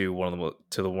up to one of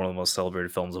the most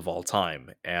celebrated films of all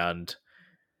time. And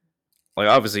like,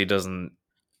 obviously it doesn't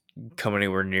come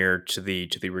anywhere near to the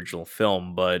original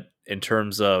film, but in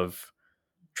terms of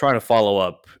trying to follow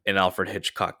up an Alfred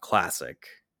Hitchcock classic,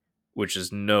 which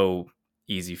is no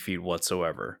easy feat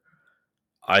whatsoever,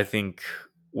 I think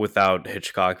without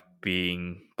Hitchcock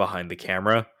being behind the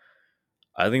camera,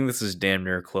 I think this is damn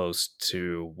near close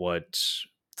to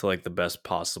like the best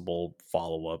possible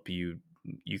follow up you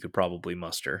could probably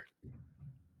muster.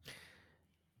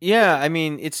 Yeah, I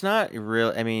mean, it's not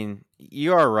real. I mean,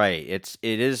 you are right.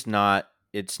 It's not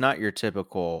your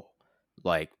typical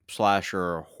like slasher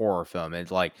or horror film.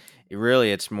 It's like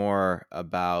it's more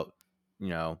about,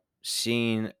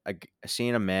 seeing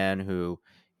a man who,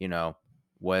 you know,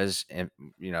 was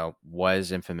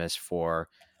infamous for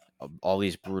all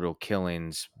these brutal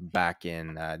killings back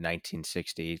in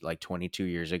 1960, like 22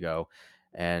 years ago.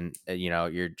 and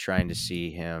you're trying to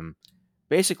see him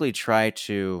basically try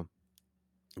to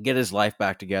get his life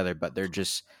back together, but there are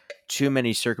just too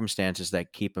many circumstances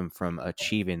that keep him from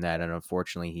achieving that, and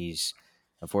unfortunately he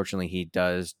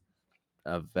does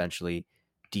eventually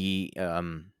de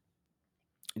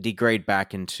degrade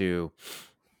back into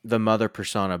the mother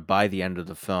persona by the end of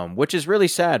the film, which is really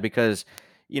sad because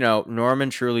Norman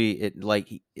truly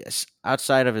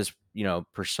outside of his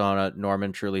persona,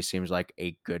 Norman truly seems like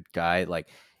a good guy. Like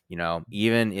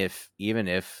even if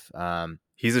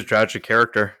He's a tragic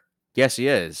character. yes, he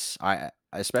is. I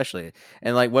especially,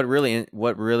 and like what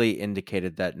really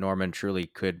indicated that Norman truly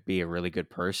could be a really good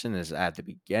person is at the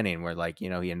beginning, where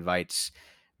he invites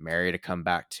Mary to come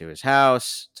back to his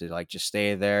house to like just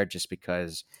stay there, just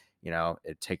because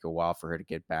it'd take a while for her to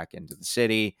get back into the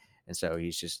city, and so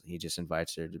he just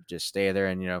invites her to just stay there,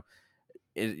 and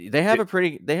they have a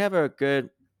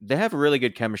really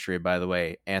good chemistry, by the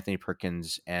way. Anthony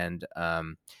Perkins and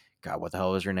God, what the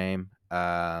hell was her name?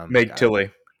 Meg God,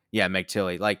 Tilly. yeah, Meg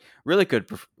Tilly, like really good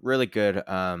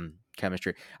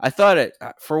chemistry. I thought it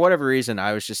for whatever reason.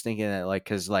 I was just thinking that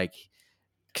because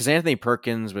Anthony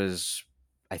Perkins was,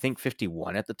 I think,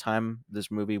 51 at the time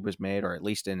this movie was made, or at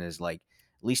least in his at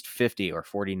least 50 or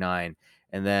 49,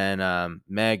 and then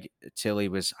Meg Tilly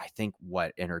was, I think,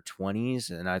 what, in her 20s,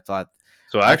 and So I thought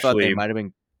they actually, might have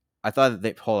been. I thought that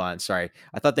they hold on, sorry.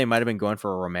 I thought they might have been going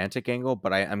for a romantic angle,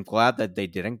 but I'm glad that they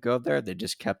didn't go there. They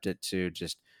just kept it to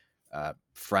just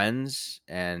friends,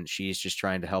 and she's just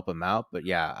trying to help him out. But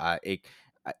yeah,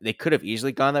 they could have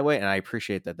easily gone that way, and I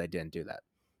appreciate that they didn't do that.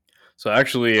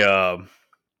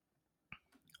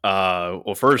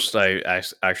 well, first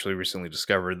actually recently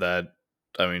discovered that,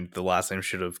 I mean, the last name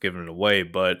should have given it away,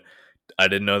 but I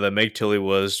didn't know that Meg Tilly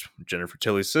was Jennifer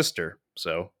Tilly's sister.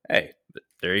 So hey,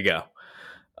 there you go.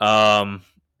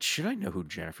 Should I know who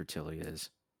Jennifer Tilly is?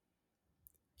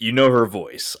 You know her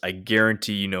voice. I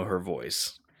guarantee you know her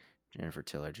voice. Jennifer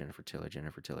Tilly, Jennifer Tilly,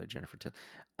 Jennifer Tilly, Jennifer Tilly.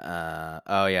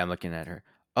 Oh yeah, I'm looking at her.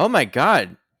 Oh my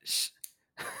God,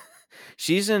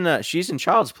 she's in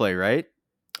Child's Play, right?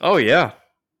 Oh yeah,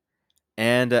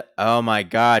 And oh my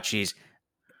God, she's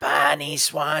Bonnie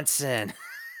Swanson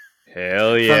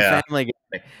hell yeah. from Family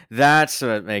Guy. That's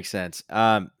what makes sense.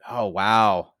 Oh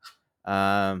wow.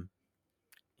 Well,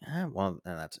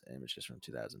 that's image just from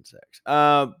 2006.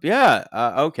 Yeah.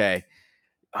 Okay.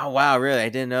 Oh wow, really? I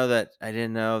didn't know that. I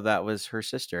didn't know that was her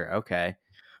sister. Okay,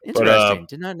 But interesting.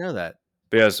 Did not know that.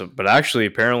 but actually,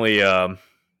 apparently,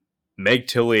 Meg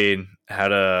Tilly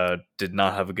did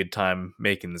not have a good time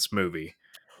making this movie.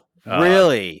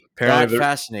 Really, apparently that there,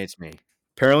 fascinates me.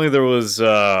 apparently there was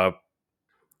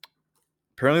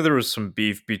some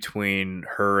beef between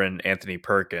her and Anthony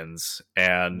Perkins,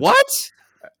 and What?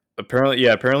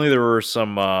 apparently there were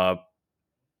some.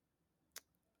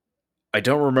 I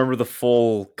don't remember the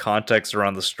full context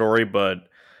around the story, but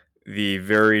the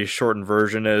very shortened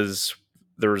version is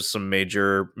there was some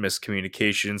major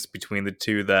miscommunications between the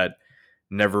two that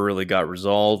never really got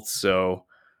resolved. So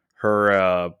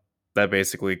her that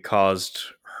basically caused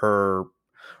her.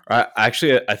 I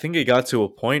think it got to a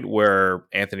point where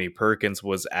Anthony Perkins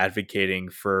was advocating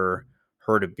for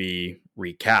her to be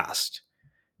recast,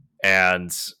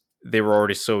 and they were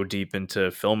already so deep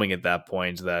into filming at that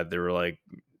point that they were like,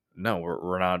 "No,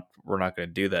 we're not going to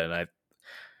do that."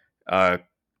 And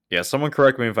yeah, someone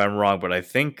correct me if I'm wrong, but I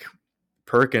think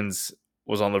Perkins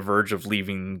was on the verge of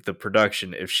leaving the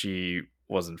production if she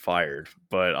wasn't fired.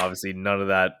 But obviously, none of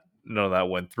that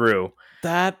went through.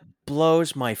 That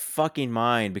blows my fucking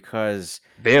mind because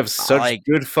They have such like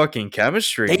good fucking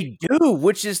chemistry. they do,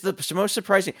 which is the most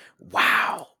surprising.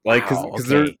 Wow. Like, Wow.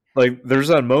 because Okay. there's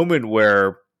that moment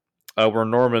where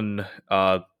Norman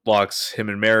locks him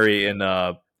and Mary in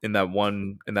that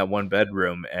one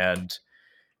bedroom, and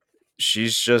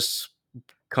she's just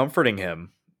comforting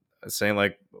him, saying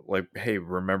like hey,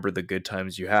 remember the good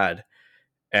times you had,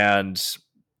 and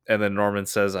then Norman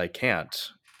says, I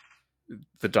can't.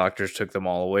 The doctors took them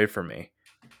all away from me.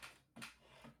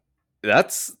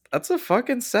 That's a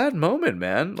fucking sad moment,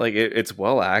 man. Like it's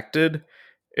well acted.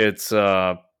 It's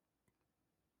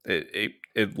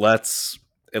it lets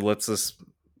us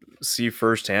see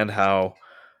firsthand how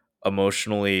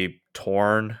emotionally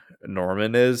torn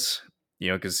Norman is,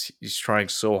 because he's trying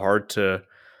so hard to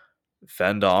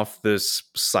fend off this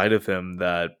side of him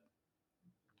that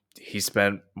he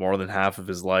spent more than half of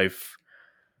his life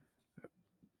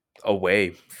away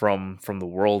from the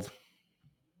world.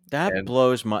 And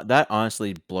That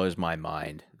honestly blows my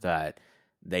mind that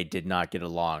they did not get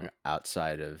along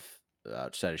outside of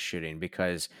shooting,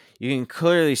 because you can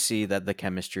clearly see that the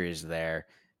chemistry is there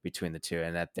between the two,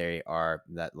 and that they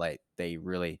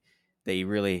really they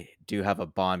really do have a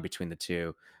bond between the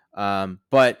two.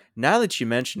 But now that you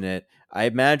mention it, I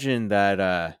imagine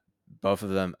that both of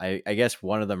them, I guess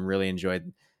one of them really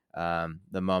enjoyed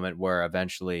the moment where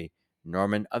eventually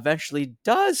Norman eventually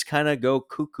does kind of go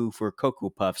cuckoo for Cocoa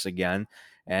Puffs again,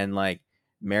 and like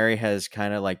Mary has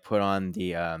kind of like put on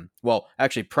the well,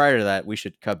 actually prior to that, we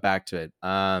should cut back to it.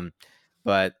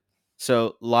 But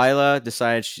so Lila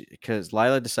decides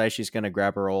she's gonna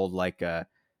grab her old like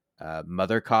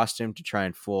mother costume to try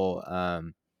and fool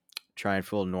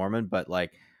Norman, but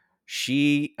like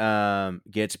she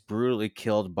gets brutally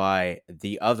killed by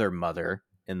the other mother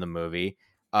in the movie.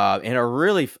 In a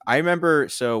really, I remember,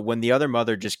 so when the other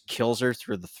mother just kills her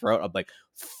through the throat, I'm like,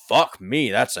 fuck me,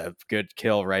 that's a good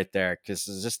kill right there. Because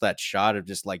it's just that shot of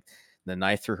just like the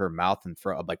knife through her mouth and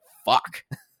throat. I'm like, fuck,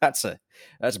 that's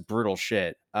brutal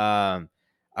shit. I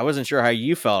wasn't sure how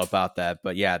you felt about that,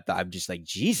 but yeah, I'm just like,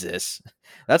 Jesus,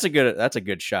 that's a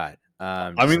good shot.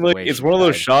 I Just mean, the like way it's she one of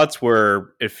those died. shots where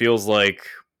it feels like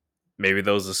maybe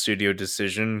that was a studio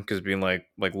decision because being like,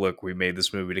 look, we made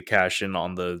this movie to cash in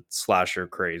on the slasher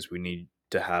craze. We need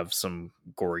to have some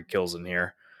gory kills in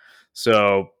here.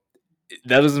 So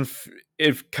that doesn't.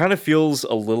 It kind of feels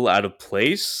a little out of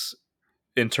place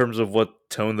in terms of what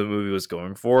tone the movie was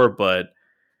going for, but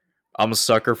I'm a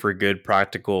sucker for good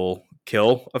practical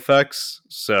kill effects.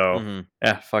 So Mhm.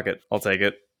 yeah, fuck it, I'll take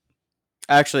it.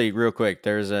 Actually, real quick,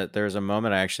 there's a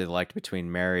moment I actually liked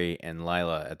between Mary and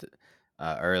Lila at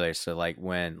earlier. So like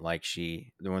when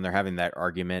they're having that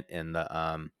argument in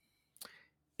the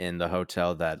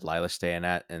hotel that Lila's staying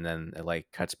at, and then it like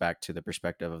cuts back to the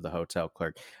perspective of the hotel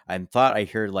clerk. I thought I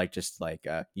heard like just like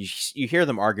you hear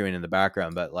them arguing in the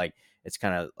background, but like it's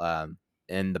kind of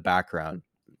in the background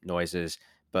noises.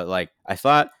 But like I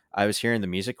thought I was hearing the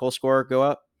musical score go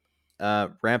up,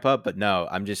 ramp up, but no,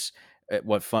 I'm just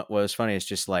what was funny is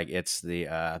just like it's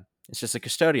just a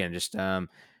custodian just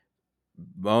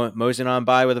moseying on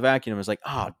by with a vacuum. I was like,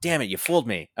 oh damn it, you fooled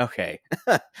me. Okay.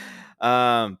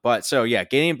 But so yeah,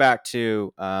 getting back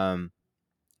to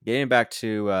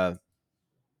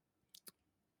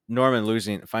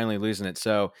Norman finally losing it.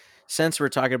 So since we're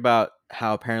talking about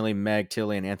how apparently Meg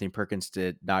Tilly and Anthony Perkins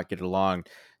did not get along,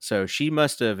 so she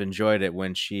must have enjoyed it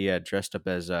when she dressed up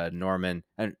as Norman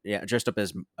and dressed up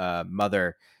as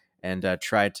mother and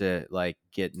tried to like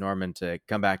get Norman to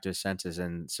come back to his senses,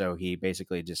 and so he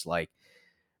basically just like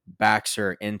backs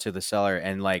her into the cellar,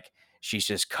 and like she's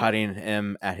just cutting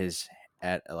him at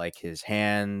like his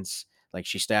hands, like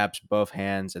she stabs both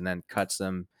hands and then cuts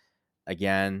them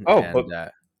again, Oh, but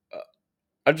and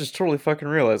I just totally fucking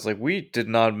realized like we did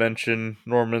not mention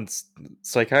Norman's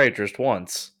psychiatrist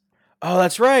once. oh,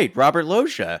 that's right, Robert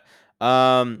Loggia.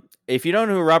 If you don't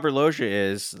know who Robert Loggia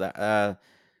is,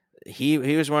 he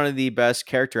was one of the best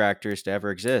character actors to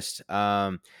ever exist.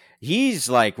 He's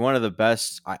like one of the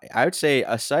best. I would say,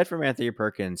 aside from Anthony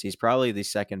Perkins, he's probably the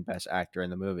second best actor in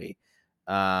the movie.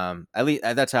 At least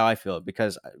that's how I feel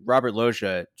because Robert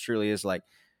Loggia truly is like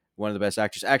one of the best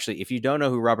actors. Actually, if you don't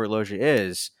know who Robert Loggia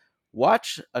is,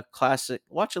 watch a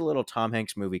little Tom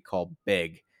Hanks movie called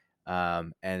Big,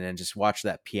 and then just watch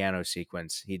that piano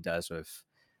sequence he does with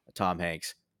Tom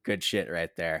Hanks. Good shit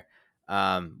right there.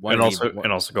 One And of the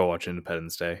also go watch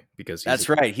Independence Day because That's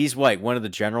right. He's like one of the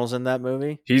generals in that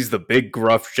movie. he's the big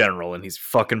gruff general and he's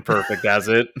fucking perfect as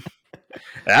it.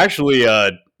 Actually,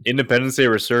 Independence Day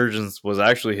Resurgence was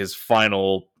actually his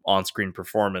final on-screen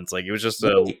performance. Like Wait, it was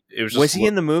was just he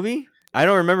in the movie? I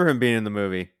don't remember him being in the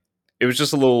movie. it was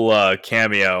just a little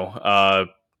cameo.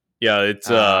 Yeah, it's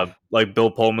like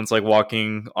Bill Pullman's like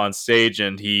walking on stage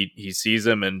and he sees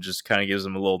him and just kind of gives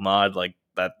him a little nod. Like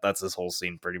that's this whole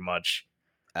scene pretty much.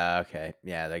 Okay,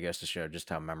 yeah, that goes to show just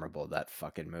how memorable that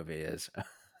fucking movie is.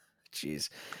 Jeez,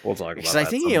 We'll talk because about I that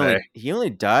think someday. he only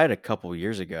died a couple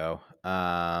years ago. 20,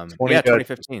 Yeah,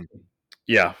 2015.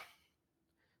 Yeah,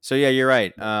 So yeah, you're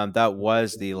right. That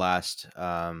was the last.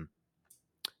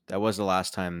 That was the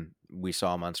last time we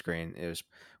saw him on screen. It was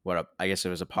I guess it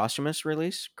was a posthumous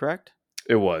release, correct?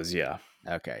 it was. Yeah,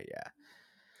 Okay, yeah.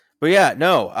 But yeah,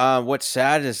 no. What's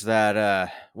sad is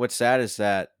that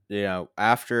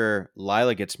after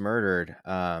Lila gets murdered,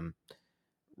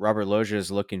 Robert Loggia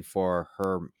is looking for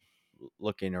her,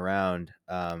 looking around,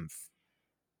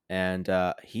 and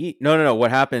he no. What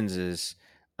happens is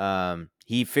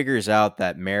he figures out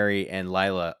that Mary and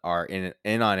Lila are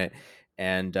in on it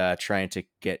and trying to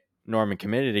get Norman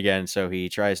committed again. So he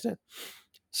tries to.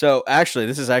 So actually,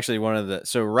 this is actually one of the.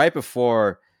 So right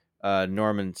before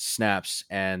Norman snaps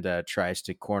and tries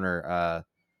to corner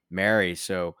Mary,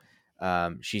 so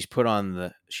she's put on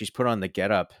the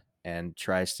get up and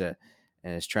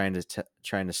is trying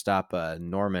to stop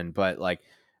Norman, but like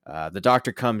the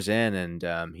doctor comes in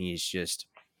and he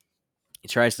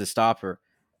tries to stop her,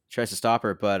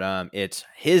 but it's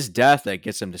his death that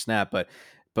gets him to snap.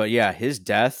 But yeah, his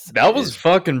death That was is,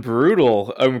 fucking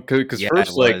brutal. Because yeah,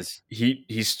 first, it like was.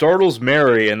 he startles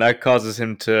Mary, and that causes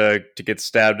him to get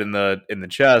stabbed in the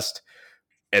chest,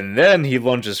 and then he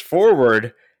lunges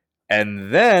forward,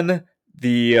 and then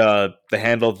the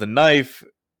handle of the knife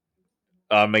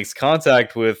makes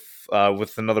contact with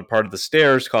another part of the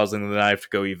stairs, causing the knife to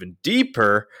go even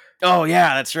deeper. Oh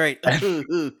yeah, that's right.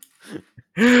 And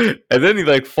then he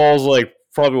like falls like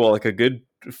probably like a good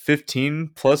 15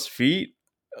 plus feet,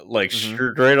 like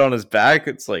Mhm. straight on his back.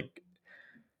 It's like,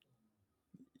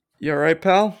 you all right,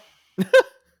 pal?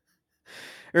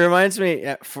 It reminds me,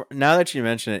 now that you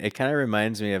mention it, it kind of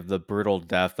reminds me of the brutal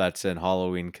death that's in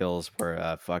Halloween Kills,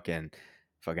 where fucking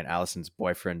Allison's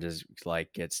boyfriend is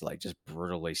like gets like just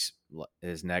brutally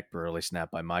his neck brutally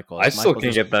snapped by Michael. I As still Michael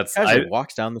can't just get that. casually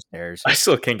walks down the stairs. I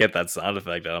still can't get that sound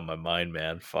effect out of my mind,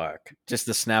 man. Fuck. Just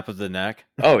the snap of the neck.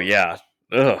 Oh yeah.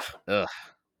 Ugh. Ugh.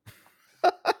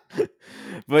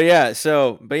 But yeah,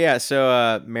 so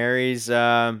Mary's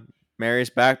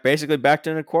basically backed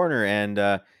in a corner,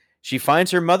 and she finds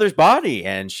her mother's body,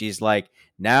 and she's like,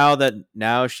 now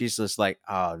she's just like,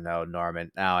 oh no,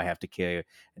 Norman, now I have to kill you.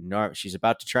 And she's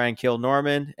about to try and kill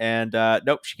Norman, and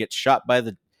nope, she gets shot by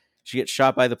the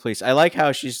police. I like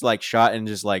how she's like shot and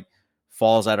just like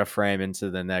falls out of frame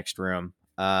into the next room.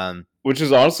 Which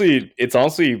is honestly, it's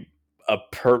honestly a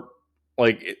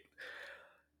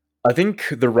I think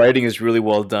the writing is really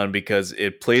well done because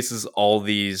it places all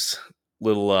these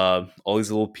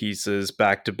little pieces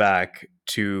back to back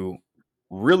to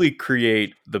really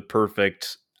create the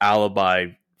perfect alibi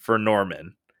for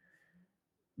Norman.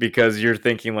 Because you're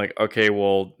thinking like, okay,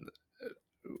 well,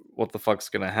 what the fuck's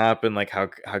gonna happen? Like, how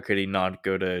could he not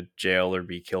go to jail or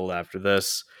be killed after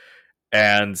this?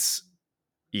 And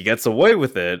he gets away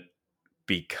with it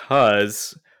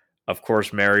because, of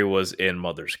course, Mary was in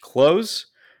Mother's clothes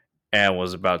and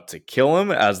was about to kill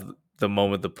him as the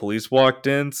moment the police walked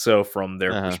in. So from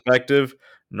their perspective,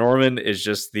 Norman is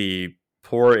just the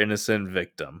poor innocent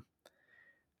victim.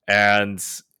 And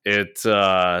it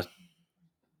that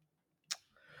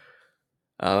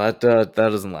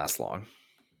doesn't last long.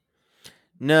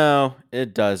 No,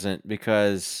 it doesn't,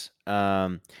 because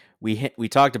we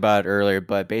talked about it earlier,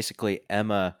 but basically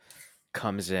Emma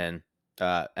comes in,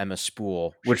 Emma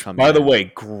Spool, which, by the way,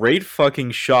 great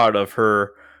fucking shot of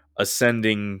her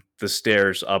ascending the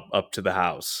stairs up to the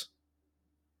house.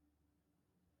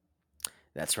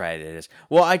 That's right, it is.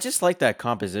 Well, I just like that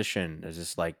composition. It's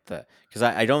just like because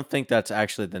I don't think that's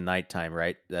actually the nighttime,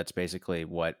 right? That's basically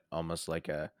what almost like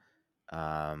a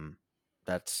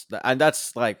that's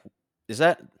like,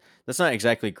 that's not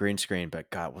exactly green screen, but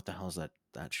God, what the hell is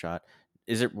that shot?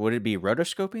 Would it be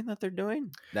rotoscoping that they're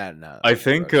doing? No. I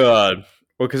think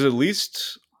because at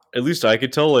least I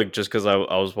could tell, like, just because I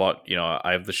was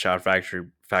I have the Shout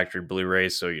Factory Blu-ray,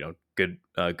 so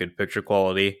good picture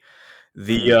quality.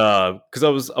 Because I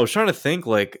was trying to think,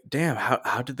 like, damn,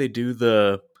 how did they do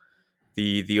the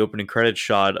opening credit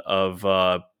shot of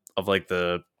like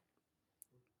the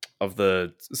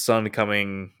sun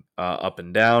coming up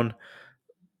and down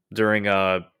during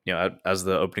as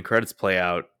the opening credits play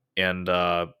out, and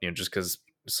just because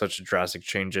such a drastic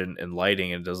change in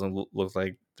lighting, it doesn't look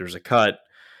like there's a cut.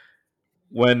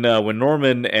 When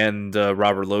Norman and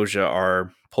Robert Loggia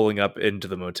are pulling up into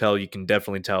the motel, you can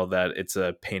definitely tell that it's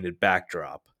a painted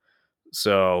backdrop.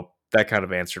 So that kind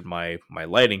of answered my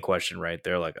lighting question right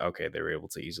there. Like, okay, they were able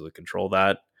to easily control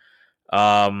that.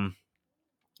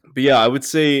 But yeah, I would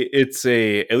say it's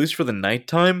at least for the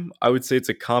nighttime, I would say it's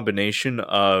a combination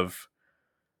of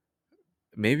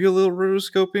maybe a little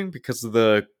rotoscoping because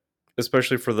of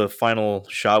especially for the final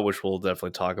shot, which we'll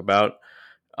definitely talk about.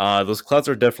 Those clouds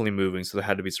are definitely moving, so there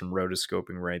had to be some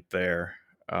rotoscoping right there.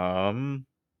 You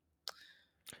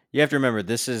have to remember,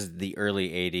 this is the early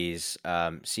 80s.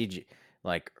 CG,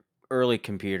 like early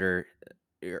computer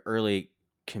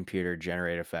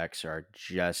generated effects are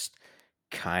just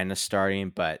kind of starting,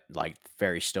 but like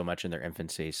very still much in their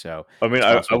infancy. So I mean,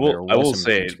 I will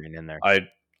say, in there.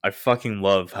 I fucking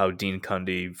love how Dean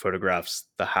Cundey photographs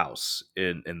the house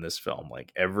in this film.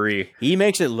 Like, he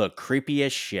makes it look creepy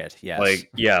as shit. Yes.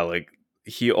 Like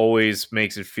he always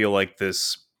makes it feel like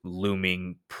this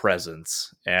looming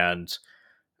presence, and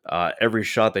every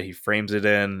shot that he frames it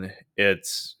in, it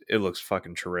looks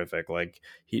fucking terrific. Like,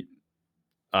 he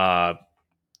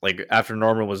like after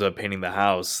Norman was painting the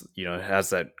house, it has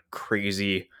that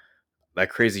crazy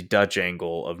Dutch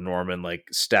angle of Norman like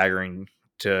staggering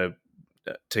to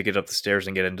get up the stairs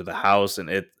and get into the house,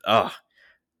 and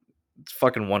it's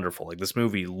fucking wonderful. Like, this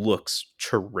movie looks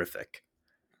terrific.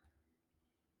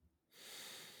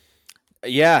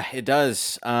 Yeah, it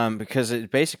does. Because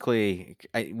it basically,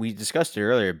 we discussed it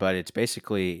earlier, but it's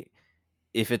basically,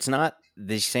 if it's not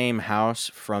the same house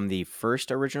from the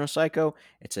first original Psycho,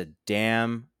 it's a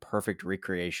damn perfect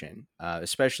recreation,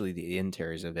 especially the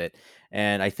interiors of it.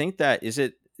 And I think that is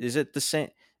it the same?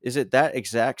 Is it that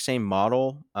exact same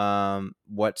model?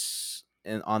 What's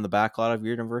on the back lot of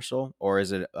Universal, or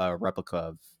is it a replica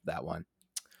of that one?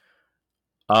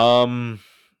 Um,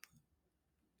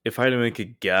 if I had to make a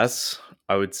guess,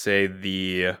 I would say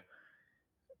the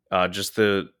just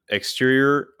the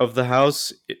exterior of the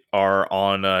house are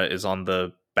on is on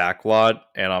the back lot,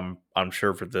 and I'm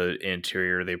sure for the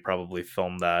interior they probably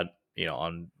filmed that,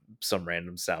 on some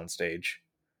random soundstage.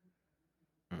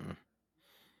 Mm.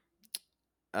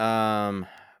 Um.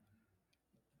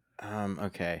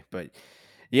 Okay, but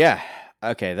yeah,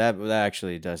 okay, that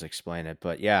actually does explain it.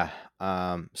 But yeah,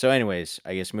 so anyways,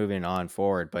 I guess moving on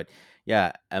forward, but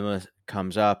yeah, Emma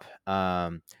comes up.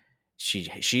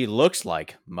 She looks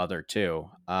like Mother too.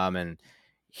 And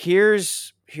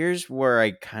here's where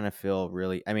I kind of feel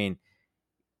really. I mean,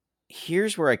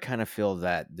 here's where I kind of feel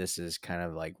that this is kind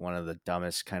of like one of the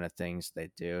dumbest kind of things they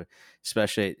do,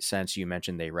 especially since you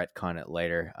mentioned they retcon it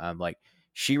later. Like,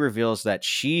 she reveals that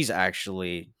she's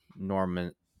actually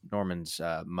Norman's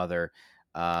mother.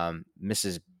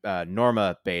 Mrs.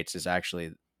 Norma Bates is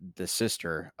actually the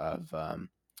sister of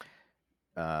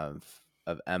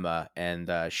Emma,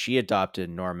 and she adopted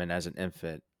Norman as an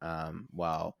infant,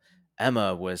 while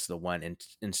Emma was the one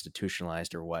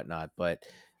institutionalized or whatnot. But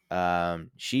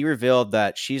she revealed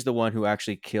that she's the one who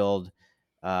actually killed.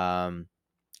 Um,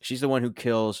 she's the one who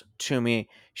kills Toomey.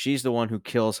 She's the one who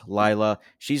kills Lila.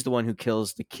 She's the one who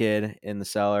kills the kid in the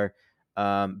cellar.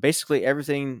 Basically,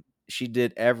 everything she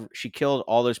did, she killed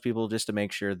all those people just to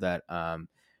make sure that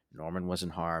Norman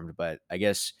wasn't harmed. But I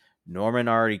guess Norman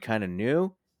already kind of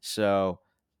knew, so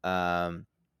um,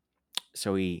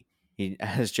 so he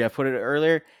as Jeff put it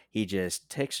earlier, he just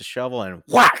takes a shovel and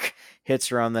whack hits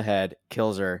her on the head,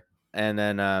 kills her, and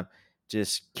then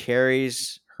just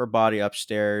carries her body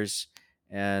upstairs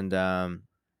and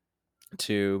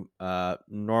to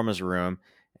Norma's room,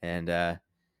 and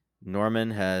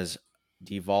Norman has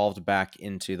devolved back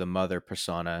into the mother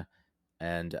persona,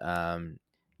 and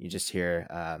you just hear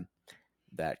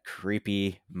that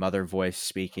creepy mother voice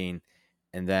speaking.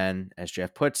 And then, as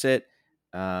Jeff puts it,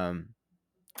 the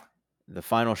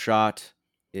final shot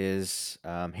is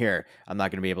here. I'm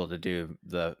not going to be able to do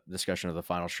the discussion of the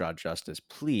final shot justice.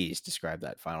 Please describe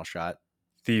that final shot.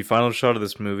 The final shot of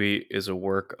this movie is a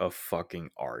work of fucking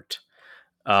art.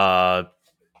 Uh,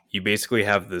 you basically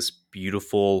have this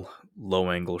beautiful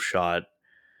low angle shot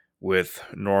with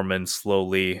Norman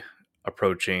slowly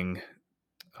approaching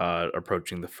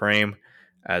approaching the frame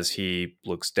as he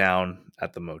looks down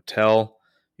at the motel.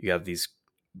 You have these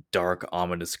dark,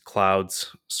 ominous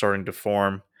clouds starting to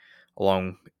form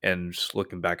along, and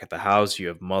looking back at the house, you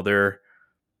have Mother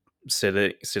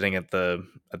sitting at the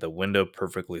window,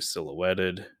 perfectly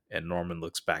silhouetted, and Norman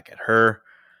looks back at her.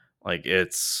 Like,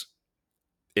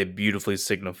 it beautifully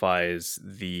signifies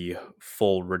the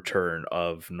full return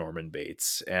of Norman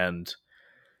Bates. And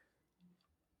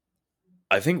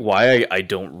I think why I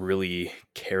don't really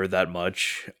care that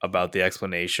much about the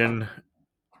explanation.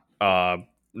 Uh,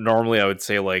 Normally, I would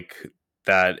say like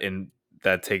that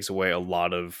takes away a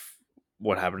lot of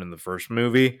what happened in the first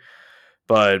movie,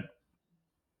 but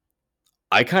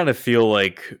I kind of feel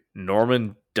like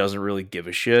Norman doesn't really give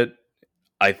a shit.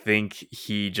 I think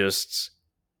he just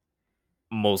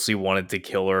mostly wanted to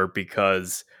kill her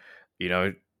because, you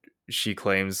know, she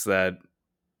claims that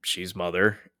she's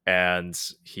Mother, and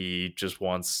he just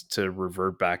wants to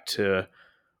revert back to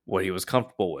what he was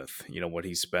comfortable with, what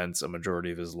he spent a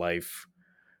majority of his life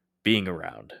being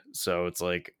around. So it's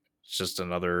like, it's just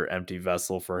another empty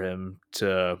vessel for him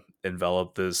to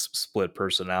envelop this split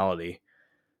personality,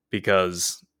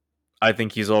 because I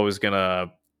think he's always going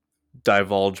to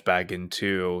divulge back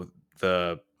into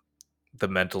the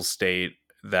mental state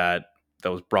that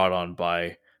was brought on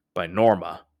by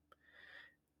Norma.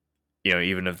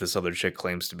 Even if this other chick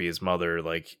claims to be his mother,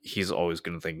 like, he's always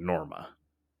going to think Norma.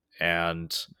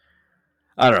 And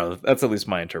I don't know, that's at least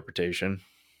my interpretation.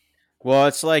 Well,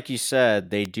 it's like you said,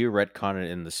 they do retcon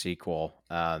it in the sequel,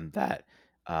 um, that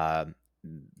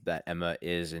Emma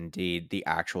is indeed the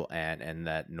actual aunt, and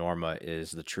that Norma is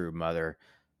the true mother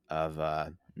of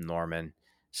Norman.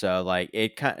 So, like,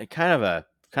 it kind of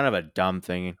a dumb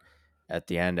thing at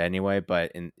the end anyway.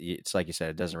 But it's like you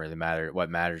said, it doesn't really matter. What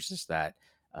matters is that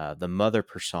the mother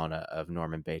persona of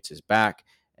Norman Bates is back,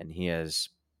 and he has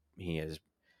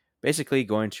basically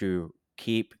going to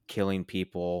keep killing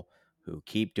people who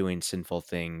keep doing sinful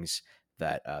things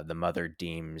that the mother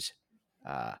deems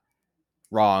uh,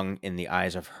 wrong in the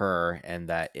eyes of her, and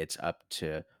that it's up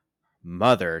to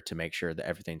mother to make sure that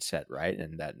everything's set right,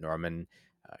 and that Norman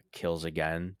kills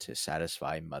again to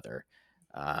satisfy mother.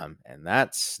 And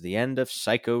that's the end of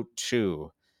Psycho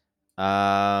 2.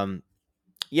 Um,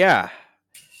 yeah,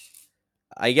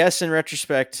 I guess in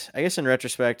retrospect,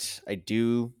 I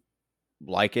do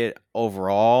like it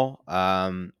overall.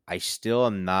 I still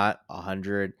am not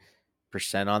 100%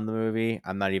 on the movie.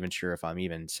 I'm not even sure if I'm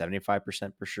even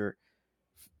 75% for sure,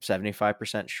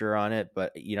 75% sure on it.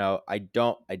 But I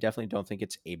definitely don't think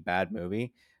it's a bad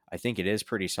movie. I think it is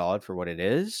pretty solid for what it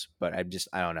is. But I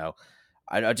don't know.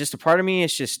 Just a part of me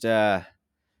is just, I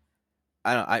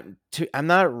don't, I'm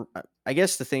not. I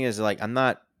guess the thing is, like, I'm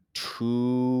not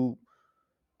too.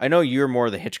 I know you're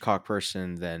more the Hitchcock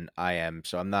person than I am,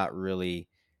 so I'm not really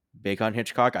big on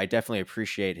Hitchcock. I definitely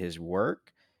appreciate his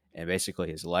work and basically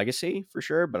his legacy for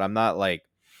sure, but I'm not like,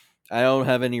 I don't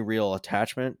have any real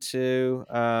attachment to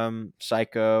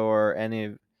Psycho or any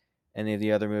of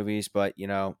the other movies. But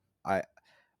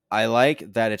I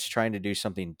like that it's trying to do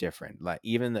something different. Like,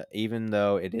 even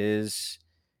though it is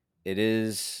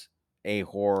a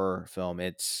horror film,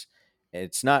 it's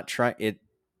not trying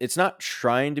it's not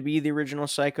trying to be the original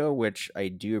Psycho, which I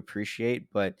do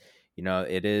appreciate. But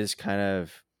it is kind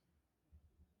of,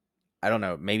 I don't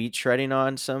know, maybe treading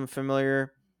on some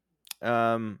familiar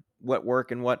what work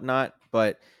and whatnot.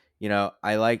 But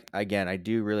I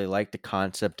do really like the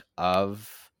concept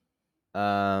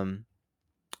um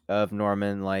of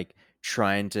Norman, like,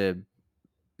 trying to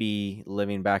be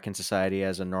living back in society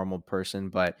as a normal person,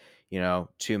 but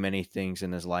too many things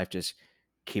in his life just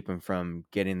keep him from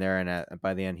getting there. And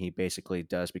by the end, he basically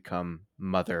does become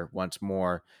mother once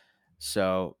more.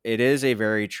 So it is a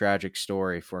very tragic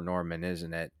story for Norman,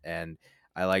 isn't it? And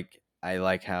I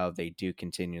like how they do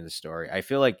continue the story. I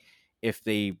feel like if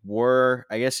you were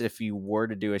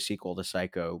to do a sequel to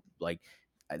Psycho, like,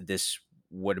 this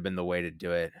would have been the way to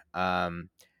do it.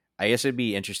 I guess it'd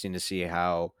be interesting to see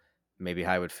how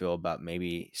I would feel about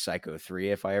maybe Psycho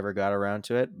 3 if I ever got around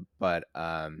to it. But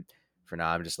for now,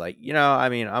 I'm just like, I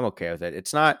mean, I'm okay with it.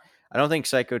 It's not. I don't think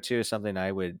Psycho 2 is something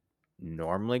I would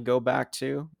normally go back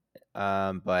to.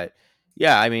 But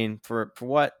yeah, I mean, for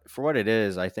what it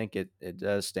is, I think it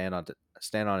does stand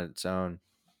on its own,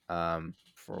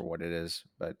 for what it is.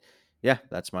 But yeah,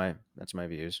 that's my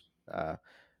views.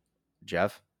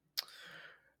 Jeff.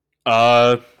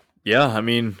 Uh, yeah, I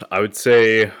mean, I would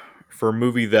say for a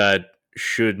movie that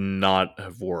should not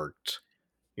have worked,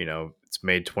 it's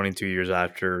made 22 years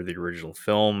after the original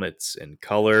film. It's in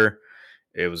color.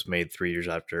 It was made 3 years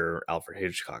after Alfred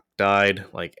Hitchcock died.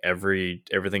 Like,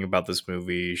 everything about this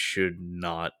movie should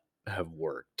not have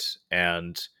worked.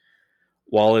 And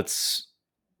while it's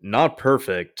not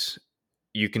perfect,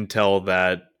 you can tell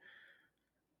that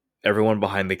everyone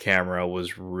behind the camera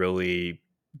was really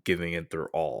giving it their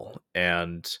all.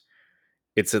 And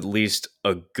it's at least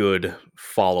a good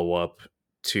follow up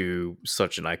to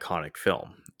such an iconic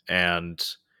film. And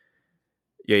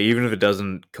yeah, even if it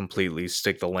doesn't completely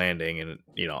stick the landing, and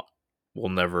will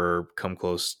never come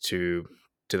close to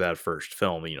that first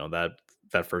film,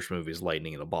 that first movie is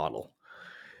lightning in a bottle.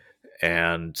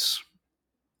 And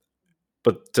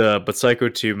but Psycho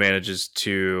 2 manages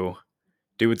to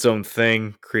do its own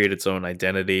thing, create its own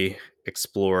identity,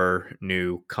 explore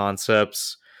new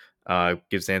concepts.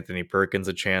 Gives Anthony Perkins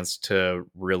a chance to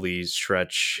really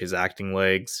stretch his acting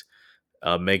legs.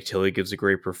 Meg Tilly gives a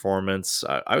great performance.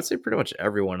 I would say pretty much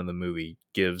everyone in the movie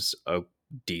gives a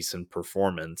decent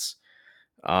performance.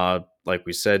 Like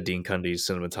we said, Dean Cundy's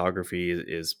cinematography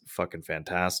is fucking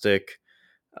fantastic.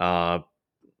 Uh,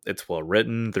 it's well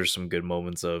written. There's some good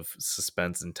moments of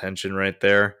suspense and tension right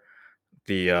there.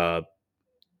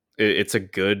 It's a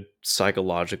good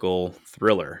psychological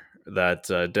thriller that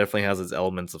definitely has its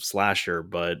elements of slasher,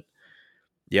 but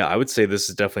yeah, I would say this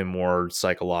is definitely more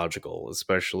psychological,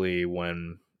 especially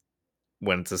when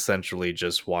it's essentially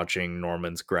just watching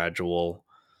Norman's gradual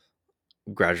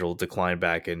decline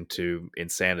back into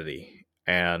insanity,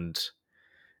 and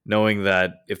knowing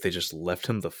that if they just left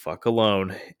him the fuck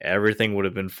alone, everything would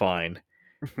have been fine.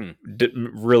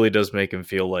 Really does make him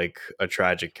feel like a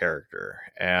tragic character.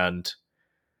 And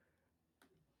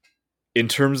in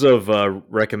terms of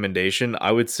recommendation,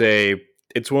 I would say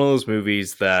it's one of those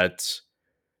movies that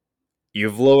you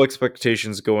have low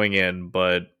expectations going in,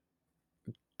 but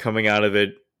coming out of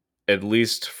it, at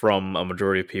least from a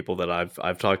majority of people that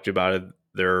I've talked to about it,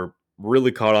 they're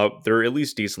really caught up. They're at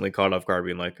least decently caught off guard,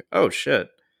 being like, "Oh shit,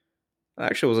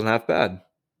 that actually wasn't half bad."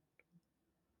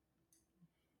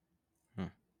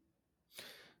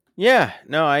 Yeah,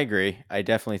 no, I agree. I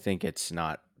definitely think it's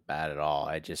not bad at all.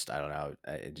 I don't know.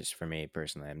 It just for me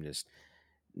personally, I'm just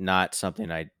not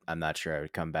something I'm not sure I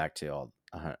would come back to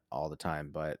all the time.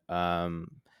 But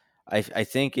I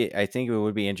think it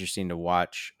would be interesting to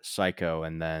watch Psycho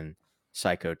and then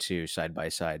Psycho 2 side by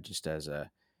side, just as a,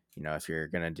 if you're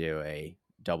gonna do a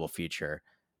double feature,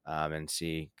 and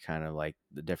see kind of like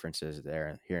the differences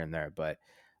there here and there. But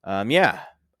yeah,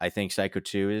 I think Psycho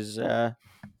 2 is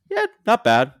yeah, not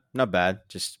bad, not bad.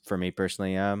 Just for me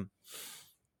personally,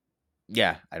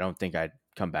 yeah, I don't think I'd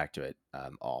come back to it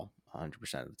all 100%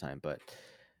 of the time. But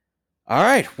all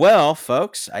right, well,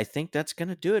 folks, I think that's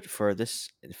gonna do it for this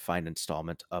fine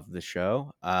installment of the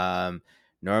show.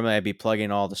 Normally I'd be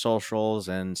plugging all the socials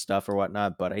and stuff or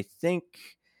whatnot, but I think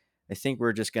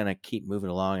we're just gonna keep moving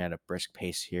along at a brisk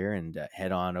pace here and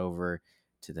head on over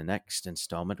to the next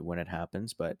installment when it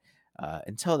happens. But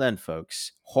until then,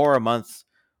 folks, Horror Month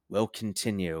will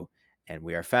continue, and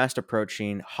we are fast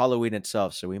approaching Halloween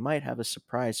itself, so we might have a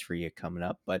surprise for you coming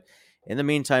up. But in the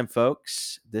meantime,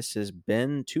 folks, this has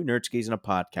been Two Nerdskis in a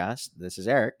Podcast. This is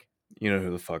Eric. You know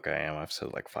who the fuck I am. I've said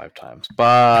it like 5 times.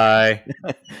 Bye.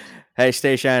 Hey,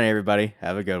 stay shiny, everybody.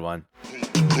 Have a good one.